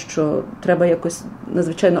 вважає, що треба якось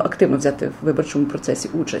надзвичайно активно взяти в виборчому процесі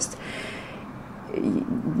участь.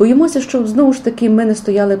 Боїмося, що знову ж таки ми не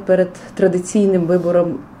стояли перед традиційним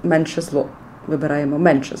вибором менше зло. Вибираємо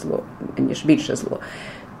менше зло, ніж більше зло.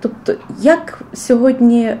 Тобто, як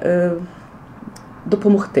сьогодні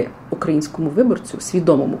допомогти українському виборцю,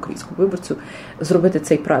 свідомому українському виборцю, зробити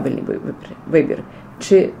цей правильний вибір?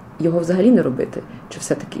 Чи його взагалі не робити, чи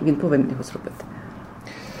все-таки він повинен його зробити?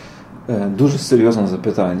 Дуже серйозне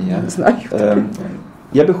запитання. Знаю.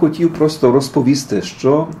 Я би хотів просто розповісти,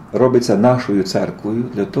 що робиться нашою церквою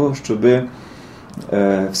для того, щоб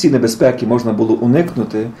всі небезпеки можна було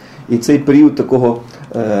уникнути, і цей період такого,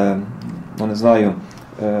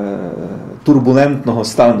 турбулентного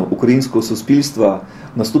стану українського суспільства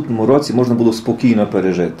в наступному році можна було спокійно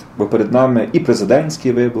пережити. Бо перед нами і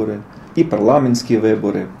президентські вибори, і парламентські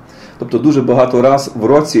вибори. Тобто дуже багато раз в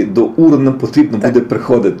році до урн потрібно буде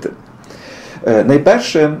приходити.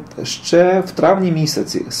 Найперше, ще в травні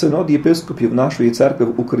місяці Синод єпископів нашої церкви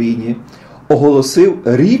в Україні оголосив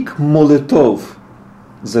рік молитов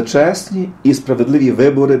за чесні і справедливі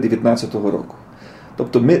вибори 2019 року.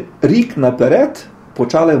 Тобто ми рік наперед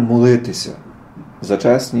почали молитися за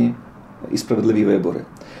чесні і справедливі вибори.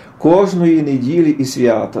 Кожної неділі і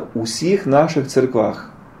свята у всіх наших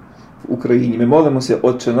церквах в Україні ми молимося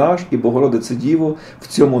 «Отче наш» і «Богородице Діво» в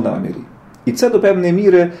цьому намірі. І це до певної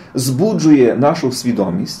міри збуджує нашу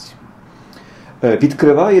свідомість,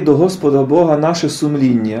 відкриває до Господа Бога наше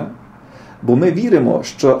сумління, бо ми віримо,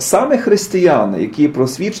 що саме християни, які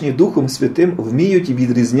просвічені Духом Святим, вміють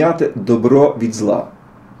відрізняти добро від зла,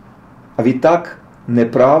 а відтак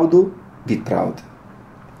неправду від правди.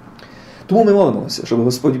 Тому ми молимося, щоб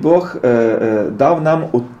Господь Бог дав нам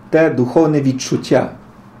те духовне відчуття,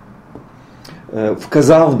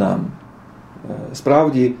 вказав нам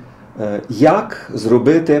справді, як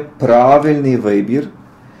зробити правильний вибір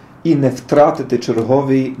і не втратити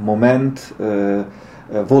черговий момент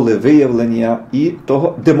волевиявлення і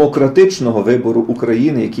того демократичного вибору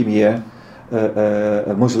України, яким є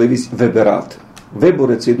можливість вибирати.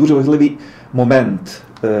 Вибори – це дуже важливий момент,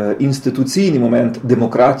 інституційний момент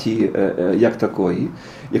демократії як такої.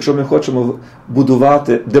 Якщо ми хочемо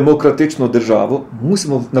будувати демократичну державу,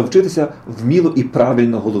 мусимо навчитися вміло і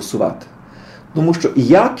правильно голосувати. Тому що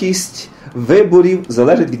якість виборів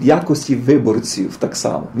залежить від якості виборців так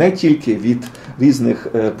само. Не тільки від різних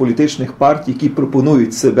політичних партій, які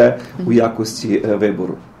пропонують себе у якості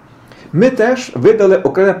вибору. Ми теж видали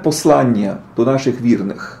окреме послання до наших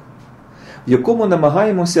вірних, в якому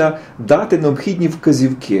намагаємося дати необхідні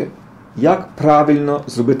вказівки, як правильно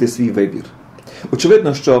зробити свій вибір.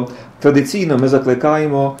 Очевидно, що традиційно ми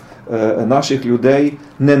закликаємо наших людей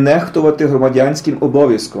не нехтувати громадянським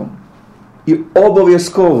обов'язком і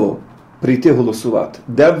обов'язково прийти голосувати.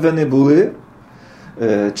 Де б ви не були,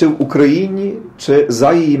 чи в Україні, чи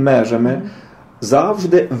за її межами,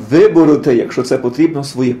 завжди вибороти, якщо це потрібно,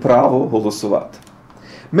 своє право голосувати.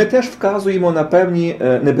 Ми теж вказуємо на певні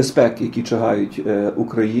небезпеки, які чагають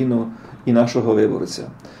Україну і нашого виборця.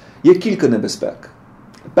 Є кілька небезпек.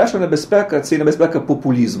 Перша небезпека – це небезпека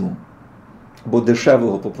популізму, або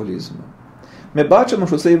дешевого популізму. Ми бачимо,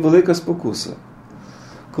 що це є велика спокуса.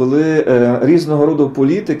 Коли різного роду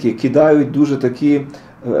політики кидають дуже такі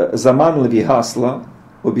заманливі гасла,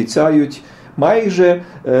 обіцяють майже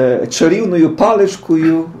чарівною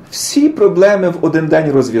паличкою всі проблеми в один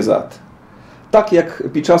день розв'язати. Так, як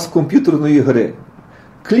під час комп'ютерної гри.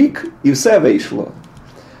 Клік і все вийшло.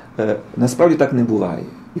 Насправді так не буває.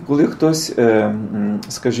 І коли хтось,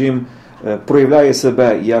 скажімо, проявляє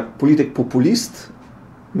себе як політик-популіст,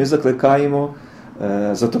 ми закликаємо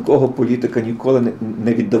за такого політика ніколи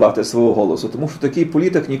не віддавати свого голосу. Тому що такий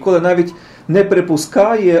політик ніколи навіть не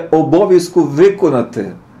припускає обов'язку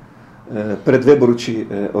виконати передвиборчі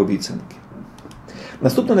обіцянки.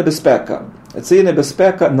 Наступна небезпека – це є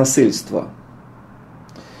небезпека насильства.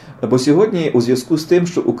 Бо сьогодні у зв'язку з тим,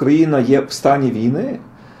 що Україна є в стані війни,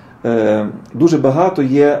 дуже багато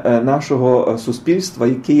є нашого суспільства,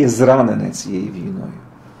 яке є зранене цією війною.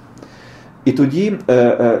 І тоді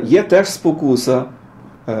є теж спокуса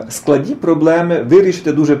складні проблеми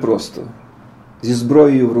вирішити дуже просто, зі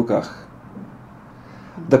зброєю в руках.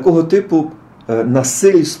 Такого типу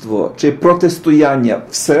насильство чи протистояння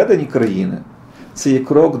всередині країни це є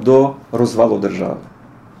крок до розвалу держави.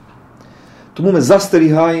 Тому ми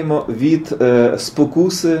застерігаємо від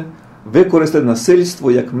спокуси використати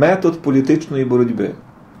насильство як метод політичної боротьби,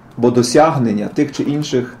 бо досягнення тих чи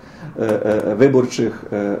інших виборчих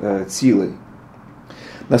цілей.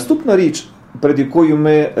 Наступна річ, перед якою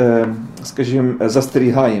ми, скажімо,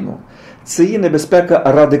 застерігаємо, це є небезпека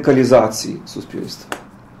радикалізації суспільства.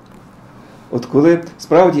 От коли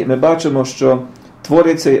справді ми бачимо, що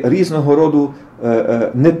творяться різного роду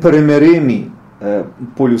неперемиримі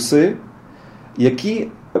полюси, які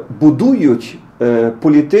будують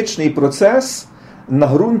політичний процес на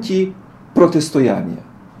ґрунті протистояння.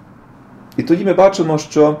 І тоді ми бачимо,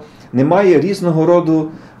 що немає різного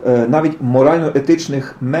роду навіть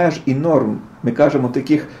морально-етичних меж і норм. Ми кажемо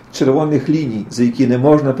таких червоних ліній, за які не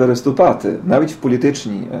можна переступати, навіть в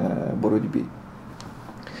політичній боротьбі.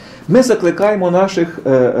 Ми закликаємо наших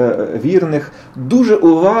вірних дуже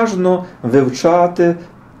уважно вивчати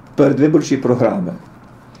передвиборчі програми.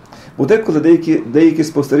 Бо деколи деякі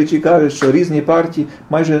спостерігачі кажуть, що різні партії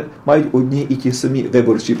майже мають одні і ті самі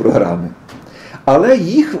виборчі програми. Але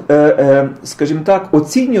їх, скажімо так,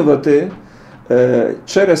 оцінювати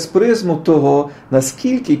через призму того,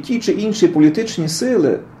 наскільки ті чи інші політичні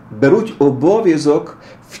сили беруть обов'язок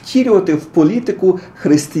втілювати в політику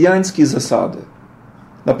християнські засади.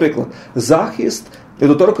 Наприклад, захист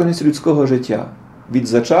недоторканності людського життя від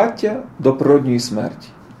зачаття до природньої смерті,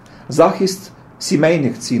 захист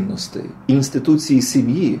сімейних цінностей, інституції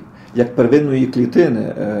сім'ї, як первинної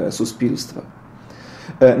клітини суспільства.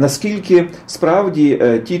 Наскільки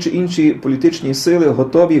справді ті чи інші політичні сили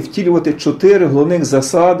готові втілювати 4 головних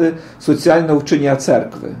засади соціального вчення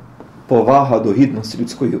церкви: повага до гідності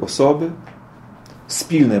людської особи,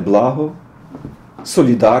 спільне благо,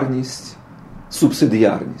 солідарність,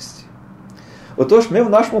 субсидіарність. Отож, ми в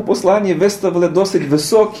нашому посланні виставили досить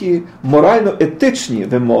високі морально-етичні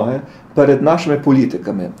вимоги перед нашими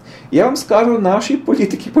політиками. Я вам скажу, наші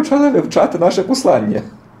політики почали вивчати наше послання.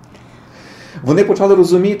 Вони почали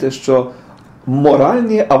розуміти, що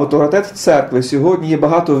моральний авторитет церкви сьогодні є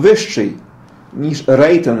багато вищий, ніж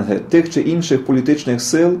рейтинги тих чи інших політичних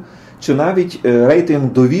сил, чи навіть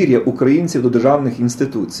рейтинг довір'я українців до державних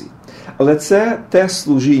інституцій. Але це те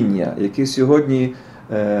служіння, яке сьогодні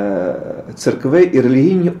церкви і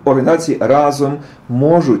релігійні організації разом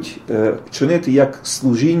можуть чинити як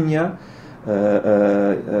служіння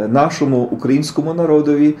нашому українському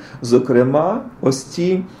народові, зокрема, ось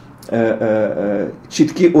ці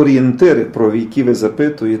чіткі орієнтири, про які ви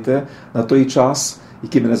запитуєте, на той час,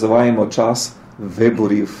 який ми називаємо час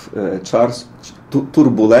виборів, час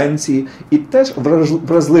турбуленції і теж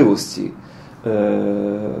вразливості,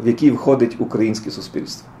 в якій входить українське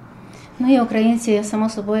суспільство. Ну і українці, само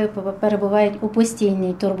собою, перебувають у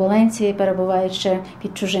постійній турбуленції, перебуваючи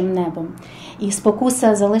під чужим небом. І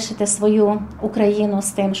спокуса залишити свою Україну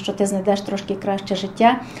з тим, що ти знайдеш трошки краще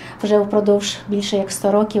життя, вже впродовж більше як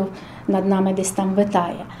 100 років над нами десь там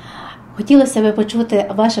витає. Хотілося б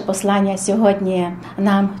почути ваше послання сьогодні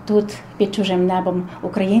нам тут під чужим небом,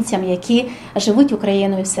 українцям, які живуть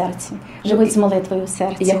Україною в серці, живуть з молитвою в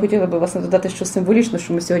серці. Я хотіла би власне додати, що символічно,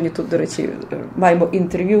 що ми сьогодні тут, до речі, маємо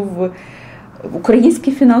інтерв'ю в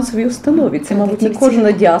українській фінансовій установі. Це, мабуть, не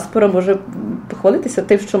кожна діаспора може похвалитися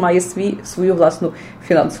тим, що має свою власну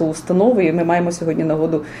фінансову установу. І ми маємо сьогодні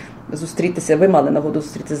нагоду зустрітися, ви мали нагоду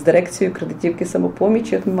зустрітися з дирекцією кредитівки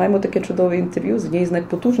 «Самопомічі». Ми маємо таке чудове інтерв'ю з однією з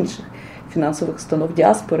найпотужніших фінансових установ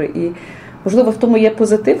діаспори. І, можливо, в тому є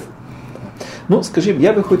позитив? Ну, скажімо,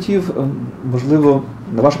 я би хотів, можливо,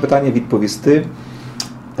 на ваше питання відповісти,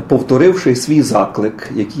 повторивши свій заклик,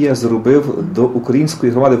 який я зробив до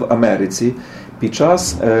української громади в Америці під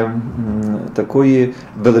час такої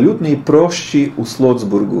велелюдної прощі у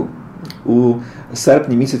Слоцбургу у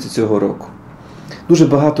серпні місяці цього року. Дуже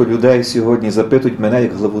багато людей сьогодні запитують мене,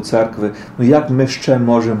 як главу церкви, ну як ми ще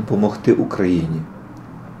можемо допомогти Україні?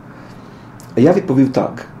 А я відповів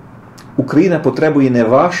так: Україна потребує не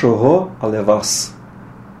вашого, але вас.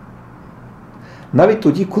 Навіть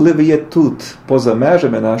тоді, коли ви є тут, поза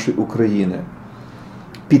межами нашої України,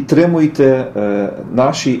 підтримуйте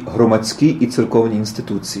наші громадські і церковні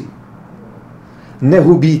інституції. Не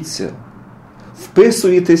губіться.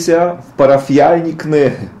 Вписуйтеся в парафіяльні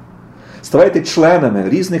книги. Ставайте членами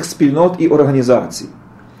різних спільнот і організацій.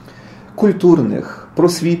 Культурних,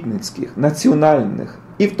 просвітницьких, національних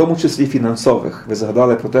і в тому числі фінансових. Ви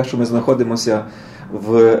згадали про те, що ми знаходимося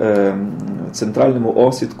в центральному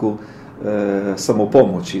осідку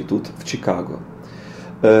самопомочі тут, в Чикаго.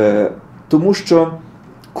 Тому що,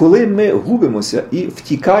 коли ми губимося і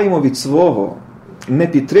втікаємо від свого, не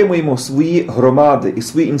підтримуємо свої громади і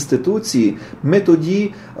свої інституції, ми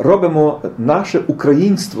тоді робимо наше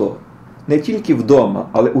українство не тільки вдома,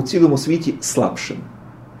 але у цілому світі слабшим.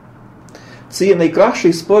 Це є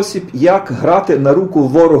найкращий спосіб, як грати на руку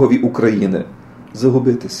ворогові України.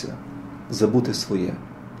 Загубитися, забути своє.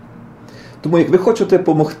 Тому, як ви хочете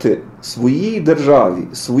допомогти своїй державі,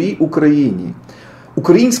 своїй Україні,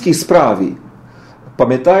 українській справі,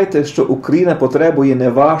 пам'ятайте, що Україна потребує не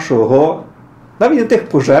вашого, навіть не тих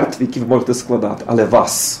пожертв, які ви можете складати, але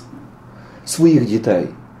вас, своїх дітей.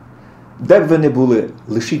 Де б ви не були,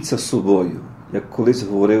 лишіться собою, як колись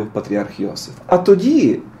говорив патріарх Йосиф. А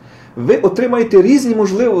тоді ви отримаєте різні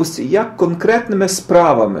можливості, як конкретними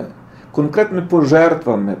справами, конкретними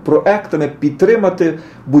пожертвами, проектами підтримати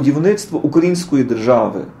будівництво української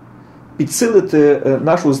держави, підсилити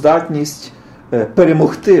нашу здатність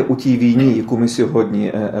перемогти у тій війні, яку ми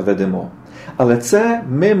сьогодні ведемо. Але це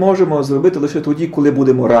ми можемо зробити лише тоді, коли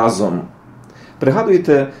будемо разом.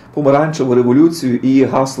 Пригадуєте помаранчеву революцію і її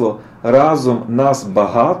гасло «Разом нас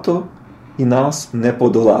багато і нас не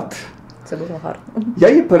подолати». Це було гарно. Я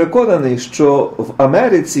є переконаний, що в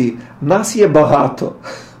Америці нас є багато,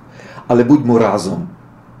 але будьмо разом.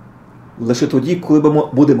 Лише тоді, коли ми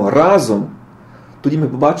будемо разом, тоді ми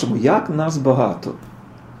побачимо, як нас багато.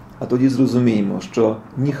 А тоді зрозуміємо, що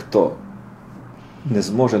ніхто не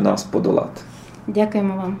зможе нас подолати.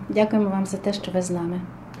 Дякуємо вам. Дякуємо вам за те, що ви з нами.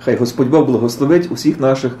 Хай Господь Бог благословить усіх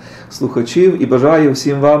наших слухачів і бажаю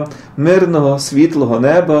всім вам мирного, світлого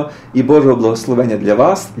неба і Божого благословення для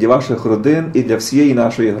вас, для ваших родин і для всієї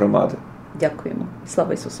нашої громади. Дякуємо.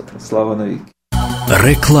 Слава Ісусу Христу. Слава навіки.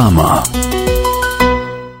 Реклама.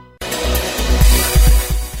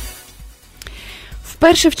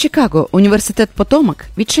 Вперше в Чикаго університет Потомак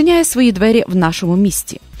відчиняє свої двері в нашому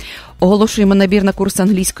місті. Оголошуємо набір на курс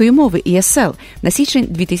англійської мови ESL на січень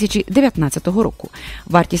 2019 року.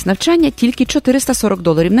 Вартість навчання тільки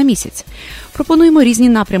 $440 на місяць. Пропонуємо різні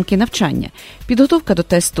напрямки навчання. Підготовка до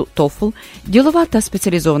тесту TOEFL, ділова та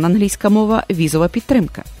спеціалізована англійська мова, візова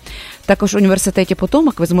підтримка. Також в університеті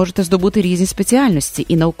Потомак ви зможете здобути різні спеціальності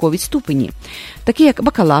і наукові ступені, такі як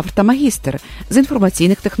бакалавр та магістр з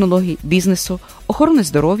інформаційних технологій, бізнесу, охорони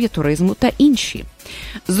здоров'я, туризму та інші.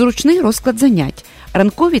 Зручний розклад занять,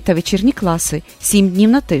 ранкові та вечірні класи, 7 днів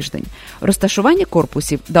на тиждень, розташування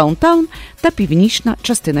корпусів даунтаун та північна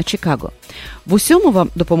частина Чикаго. В усьому вам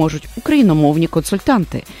допоможуть україномовні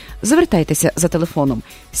консультанти. Звертайтеся за телефоном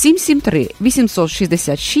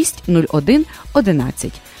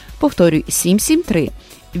 773-866-01-11. Повторюю,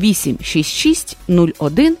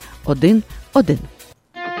 773-866-01-11.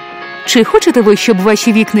 Чи хочете ви, щоб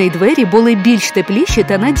ваші вікна і двері були більш тепліші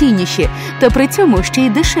та надійніші, та при цьому ще й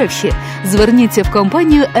дешевші? Зверніться в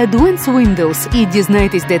компанію Advance Windows і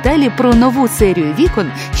дізнайтесь деталі про нову серію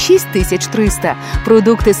вікон 6300.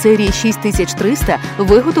 Продукти серії 6300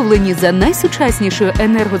 виготовлені за найсучаснішою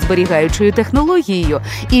енергозберігаючою технологією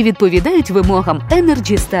і відповідають вимогам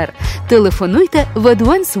Energy Star. Телефонуйте в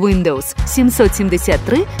Advance Windows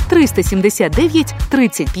 773 379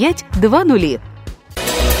 35 20.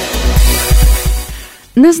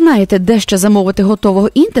 Не знаєте, де ще замовити готового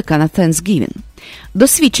індика на Thanksgiving?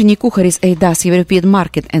 Досвідчені кухарі з Eidas European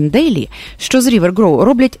Market and Daily, що з River Grove,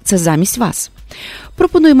 роблять це замість вас.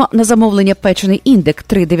 Пропонуємо на замовлення печений індик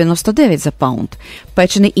 $3.99 за паунд,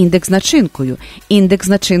 печений індик з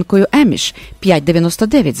начинкою Еміш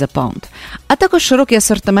 $5.99 за паунд, а також широкий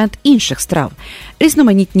асортимент інших страв,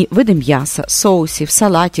 різноманітні види м'яса, соусів,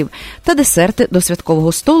 салатів та десерти до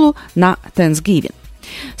святкового столу на Thanksgiving.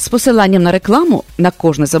 З посиланням на рекламу на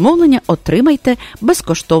кожне замовлення отримайте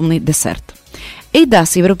безкоштовний десерт.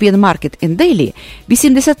 Eidas European Market and Daily,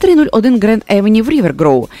 8301 Grand Avenue в River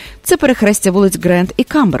Grove. Це перехрестя вулиць Гренд і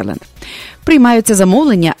Камберленд. Приймаються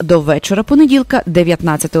замовлення до вечора понеділка,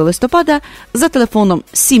 19 листопада, за телефоном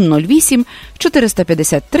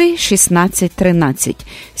 708-453-1613,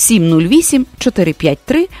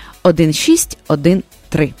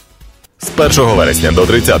 708-453-1613. З 1 вересня до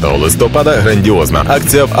 30 листопада грандіозна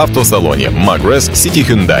акція в автосалоні Magres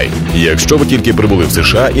City Hyundai. Якщо ви тільки прибули в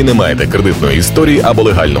США і не маєте кредитної історії або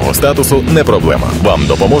легального статусу, не проблема. Вам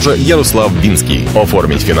допоможе Ярослав Бінський.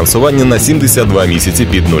 Оформіть фінансування на 72 місяці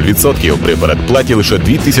під 0% при передплаті лише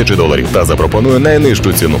 $2000 та запропонує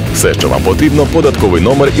найнижчу ціну. Все, що вам потрібно, податковий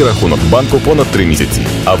номер і рахунок банку понад 3 місяці.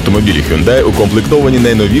 Автомобілі Hyundai укомплектовані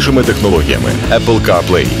найновішими технологіями Apple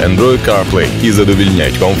CarPlay, Android CarPlay і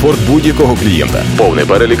задовільняють комфорт будь-якого клієнта. Повний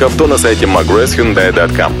перелік авто на сайті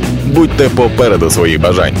magreshyundai.com. Будьте попереду своїх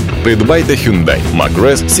бажань. Придбайте Hyundai,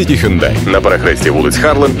 Magres City Hyundai на перехресті вулиць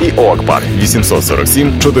Харлем і Оак Парк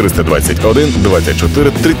 847 421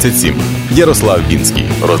 24 37. Ярослав Бінський.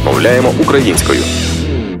 Розмовляємо українською.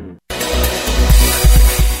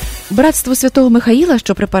 Братство Святого Михаїла,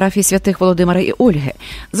 що при парафії святих Володимира і Ольги,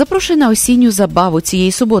 запрошує на осінню забаву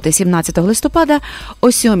цієї суботи, 17 листопада,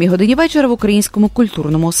 о 7 годині вечора в Українському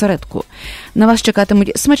культурному осередку. На вас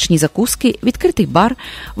чекатимуть смачні закуски, відкритий бар,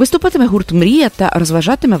 виступатиме гурт «Мрія» та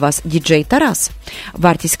розважатиме вас діджей Тарас.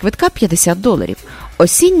 Вартість квитка $50.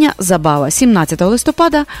 Осіння забава 17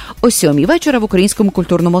 листопада о 7 вечора в Українському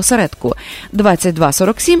культурному осередку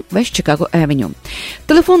 2247 Вест Чикаго Евеню.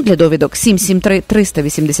 Телефон для довідок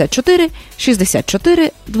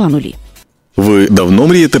 773-384-64-20. Ви давно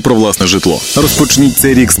мрієте про власне житло? Розпочніть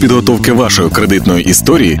цей рік з підготовки вашої кредитної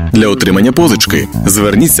історії для отримання позички.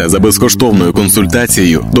 Зверніться за безкоштовною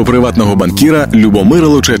консультацією до приватного банкіра Любомира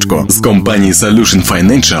Лучечко з компанії Solution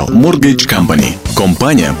Financial Mortgage Company.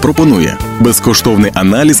 Компанія пропонує безкоштовний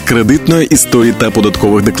аналіз кредитної історії та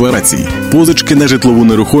податкових декларацій, позички на житлову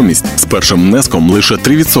нерухомість з першим внеском лише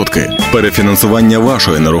 3%, перефінансування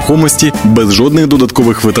вашої нерухомості без жодних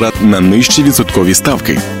додаткових витрат на нижчі відсоткові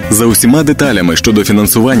ставки. За усіма деталями щодо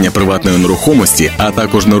фінансування приватної нерухомості, а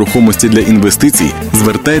також нерухомості для інвестицій,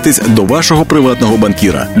 звертайтесь до вашого приватного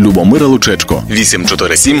банкіра Любомира Лучечко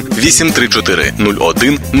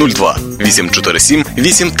 847-834-0102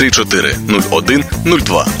 847-834-0102.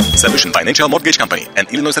 Solution Financial Mortgage Company and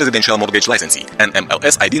Illinois Residential Mortgage Licensee,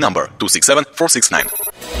 NMLS ID number 267469.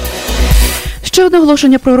 Ще одне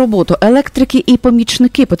оголошення про роботу. Електрики і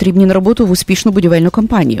помічники потрібні на роботу в успішну будівельну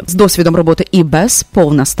компанію. З досвідом роботи і без,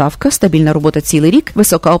 повна ставка, стабільна робота цілий рік,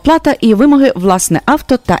 висока оплата і вимоги власне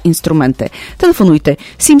авто та інструменти. Телефонуйте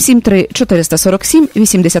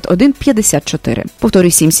 773-447-8154.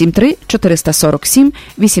 Повторюю, 773-447-8154.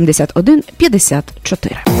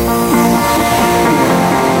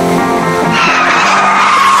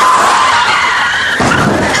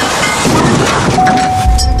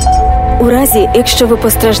 У разі, якщо ви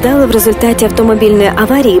постраждали в результаті автомобільної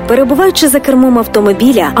аварії, перебуваючи за кермом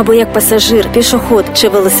автомобіля або як пасажир, пішохід чи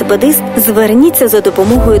велосипедист, зверніться за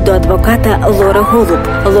допомогою до адвоката Лори Голуб.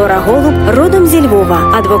 Лора Голуб родом зі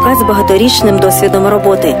Львова, адвокат з багаторічним досвідом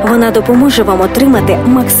роботи. Вона допоможе вам отримати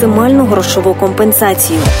максимальну грошову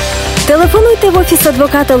компенсацію. Телефонуйте в офіс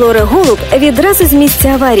адвоката Лори Голуб відразу з місця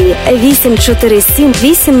аварії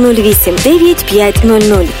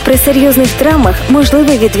 847-808-9500. При серйозних травмах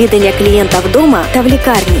можливе відвідання клієнта вдома та в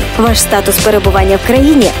лікарні. Ваш статус перебування в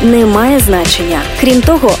країні не має значення. Крім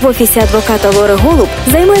того, в офісі адвоката Лори Голуб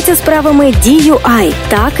займаються справами DUI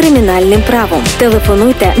та кримінальним правом.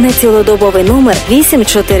 Телефонуйте на цілодобовий номер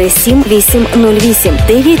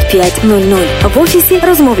 847-808-9500. В офісі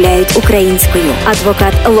розмовляють українською.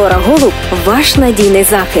 Адвокат Лора Голуб – ваш надійний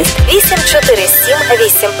захист.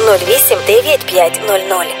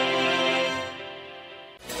 847-808-9500.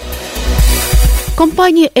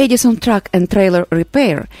 Компанії Edison Truck and Trailer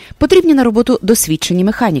Repair потрібні на роботу досвідчені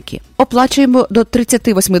механіки. Оплачуємо до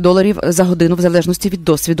 $38 за годину в залежності від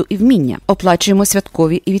досвіду і вміння. Оплачуємо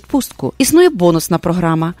святкові і відпустку. Існує бонусна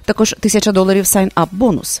програма, також $1000 sign-up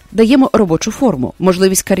бонус. Даємо робочу форму,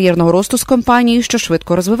 можливість кар'єрного росту з компанією, що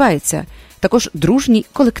швидко розвивається. Також дружній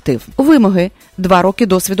колектив. Вимоги – 2 роки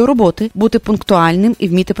досвіду роботи, бути пунктуальним і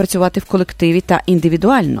вміти працювати в колективі та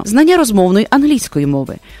індивідуально. Знання розмовної англійської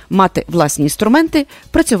мови. Мати власні інструменти,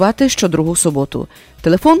 працювати щодругу суботу.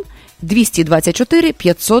 Телефон 224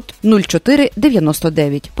 500 04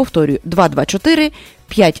 99. Повторюю, 224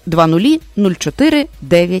 520 04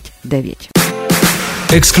 99.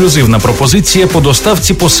 Ексклюзивна пропозиція по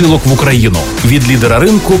доставці посилок в Україну від лідера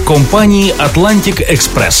ринку компанії Atlantic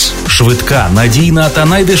Express. Швидка, надійна та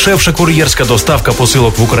найдешевша кур'єрська доставка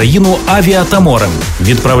посилок в Україну авіа та морем.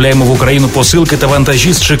 Відправляємо в Україну посилки та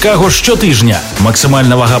вантажі з Чикаго щотижня.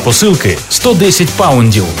 Максимальна вага посилки – 110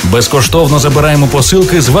 паундів. Безкоштовно забираємо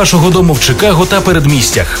посилки з вашого дому в Чикаго та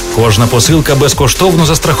передмістях. Кожна посилка безкоштовно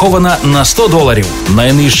застрахована на $100.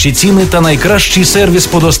 Найнижчі ціни та найкращий сервіс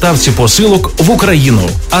по доставці посилок в Україну.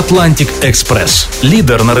 Atlantic Express.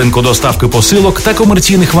 Лідер на ринку доставки посилок та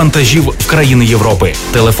комерційних вантажів в країни Європи.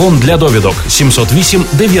 Телефон для довідок 708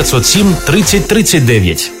 907 30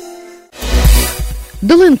 39.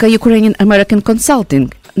 Долинка Ukrainian American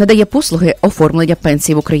Consulting надає послуги оформлення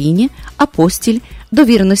пенсій в Україні, апостіль,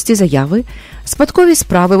 довіреності заяви, спадкові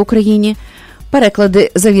справи в Україні,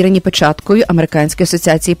 переклади, завірені печаткою Американської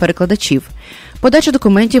асоціації перекладачів, подача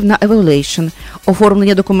документів на evaluation,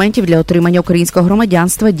 оформлення документів для отримання українського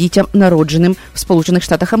громадянства дітям, народженим в Сполучених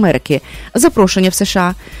Штатах Америки, запрошення в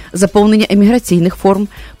США, заповнення еміграційних форм,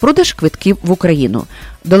 продаж квитків в Україну.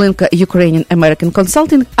 Долинка Ukrainian American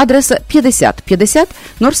Consulting, адреса 5050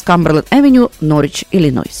 North Cumberland Avenue, Норріч,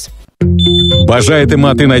 Іллінойс. Бажаєте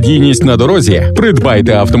мати надійність на дорозі?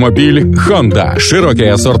 Придбайте автомобіль Honda. Широкий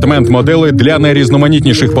асортимент моделей для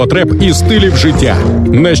найрізноманітніших потреб і стилів життя.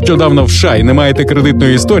 Нещодавно в США і не маєте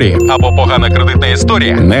кредитної історії? Або погана кредитна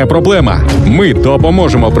історія? Не проблема. Ми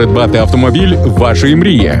допоможемо придбати автомобіль вашої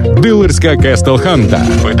мрії. Дилерська Кестел Honda.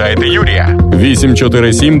 Питайте Юрія.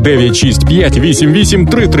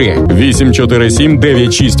 847-965-8833.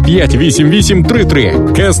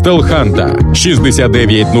 847-965-8833. Кестел Honda.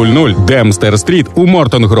 6900 Демстер-стріт у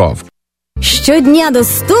Мортон-Гров. Щодня до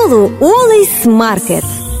столу Олейс Маркет.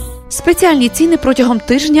 Спеціальні ціни протягом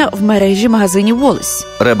тижня в мережі магазинів Волес.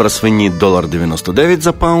 Ребра свині $1.99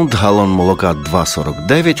 за паунд, галон молока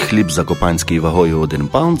 $2.49, хліб закопанський вагою 1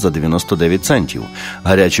 паунд за 99 центів.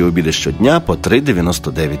 Гарячі обіди щодня по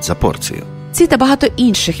 $3.99 за порцію. Ці та багато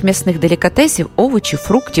інших м'ясних делікатесів, овочів,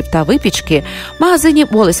 фруктів та випічки в магазині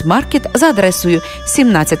Wallace Market за адресою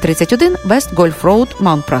 1731 West Golf Road,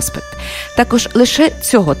 Mount Prospect. Також лише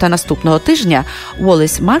цього та наступного тижня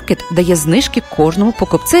Wallace Market дає знижки кожному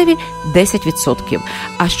покупцеві 10%,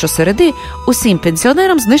 а щосереди усім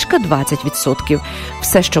пенсіонерам знижка 20%.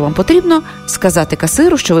 Все, що вам потрібно, сказати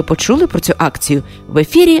касиру, що ви почули про цю акцію в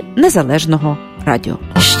ефірі Незалежного радіо.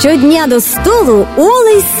 Щодня до столу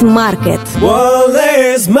Олейс Маркет.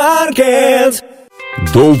 Олейс Маркет.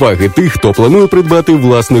 До уваги тих, хто планує придбати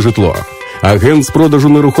власне житло. Агент з продажу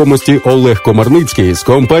нерухомості Олег Комарницький з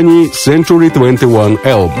компанії Century 21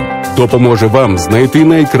 Elm допоможе вам знайти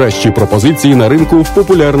найкращі пропозиції на ринку в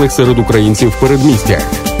популярних серед українців передмістях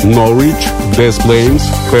Norwich, Des Plaines,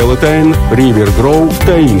 Palatine, River Grove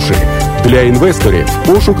та інших. Для інвесторів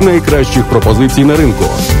пошук найкращих пропозицій на ринку,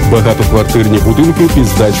 багатоквартирні будинки під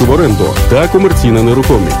здачу в оренду та комерційна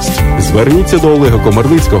нерухомість. Зверніться до Олега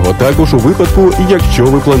Комарницького також у випадку, якщо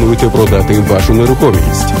ви плануєте продати вашу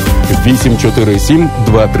нерухомість.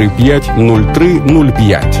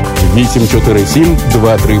 847-235-0305.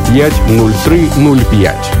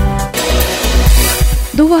 847-235-0305.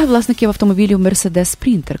 До уваги власників автомобілів Mercedes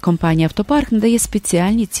Sprinter компанія «Автопарк» надає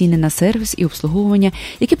спеціальні ціни на сервіс і обслуговування,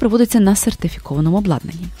 які проводяться на сертифікованому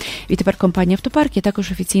обладнанні. Відтепер компанія «Автопарк» є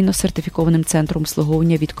також офіційно сертифікованим центром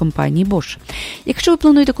обслуговування від компанії Bosch. Якщо ви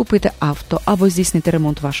плануєте купити авто або здійснити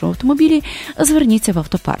ремонт вашого автомобілі, зверніться в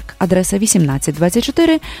 «Автопарк». Адреса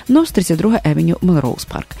 1824 North 32 Avenue, Melrose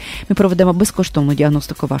Park. Ми проведемо безкоштовну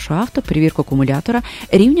діагностику вашого авто, перевірку акумулятора,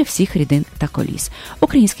 рівня всіх рідин та коліс.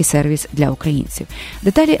 Український сервіс для українців.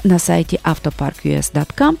 Деталі на сайті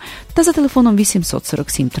autoparkus.com та за телефоном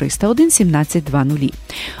 847 301 1720.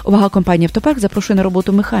 Увага, компанія «Автопарк» запрошує на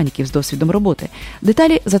роботу механіків з досвідом роботи.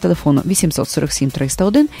 Деталі за телефоном 847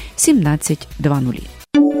 301 1720.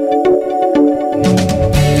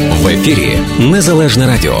 В ефірі Незалежне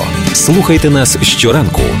радіо. Слухайте нас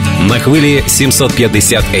щоранку на хвилі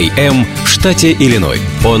 750 AM в штаті Ілліной.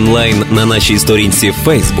 Онлайн на нашій сторінці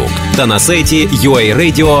Facebook та на сайті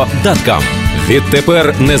uaradio.com.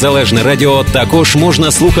 Відтепер Незалежне радіо також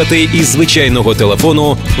можна слухати із звичайного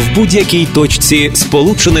телефону в будь-якій точці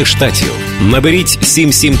Сполучених Штатів. Наберіть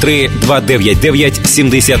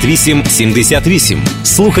 773-299-78-78.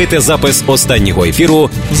 Слухайте запис останнього ефіру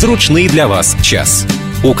в зручний для вас час.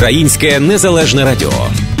 Українське Незалежне радіо.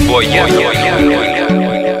 Бо я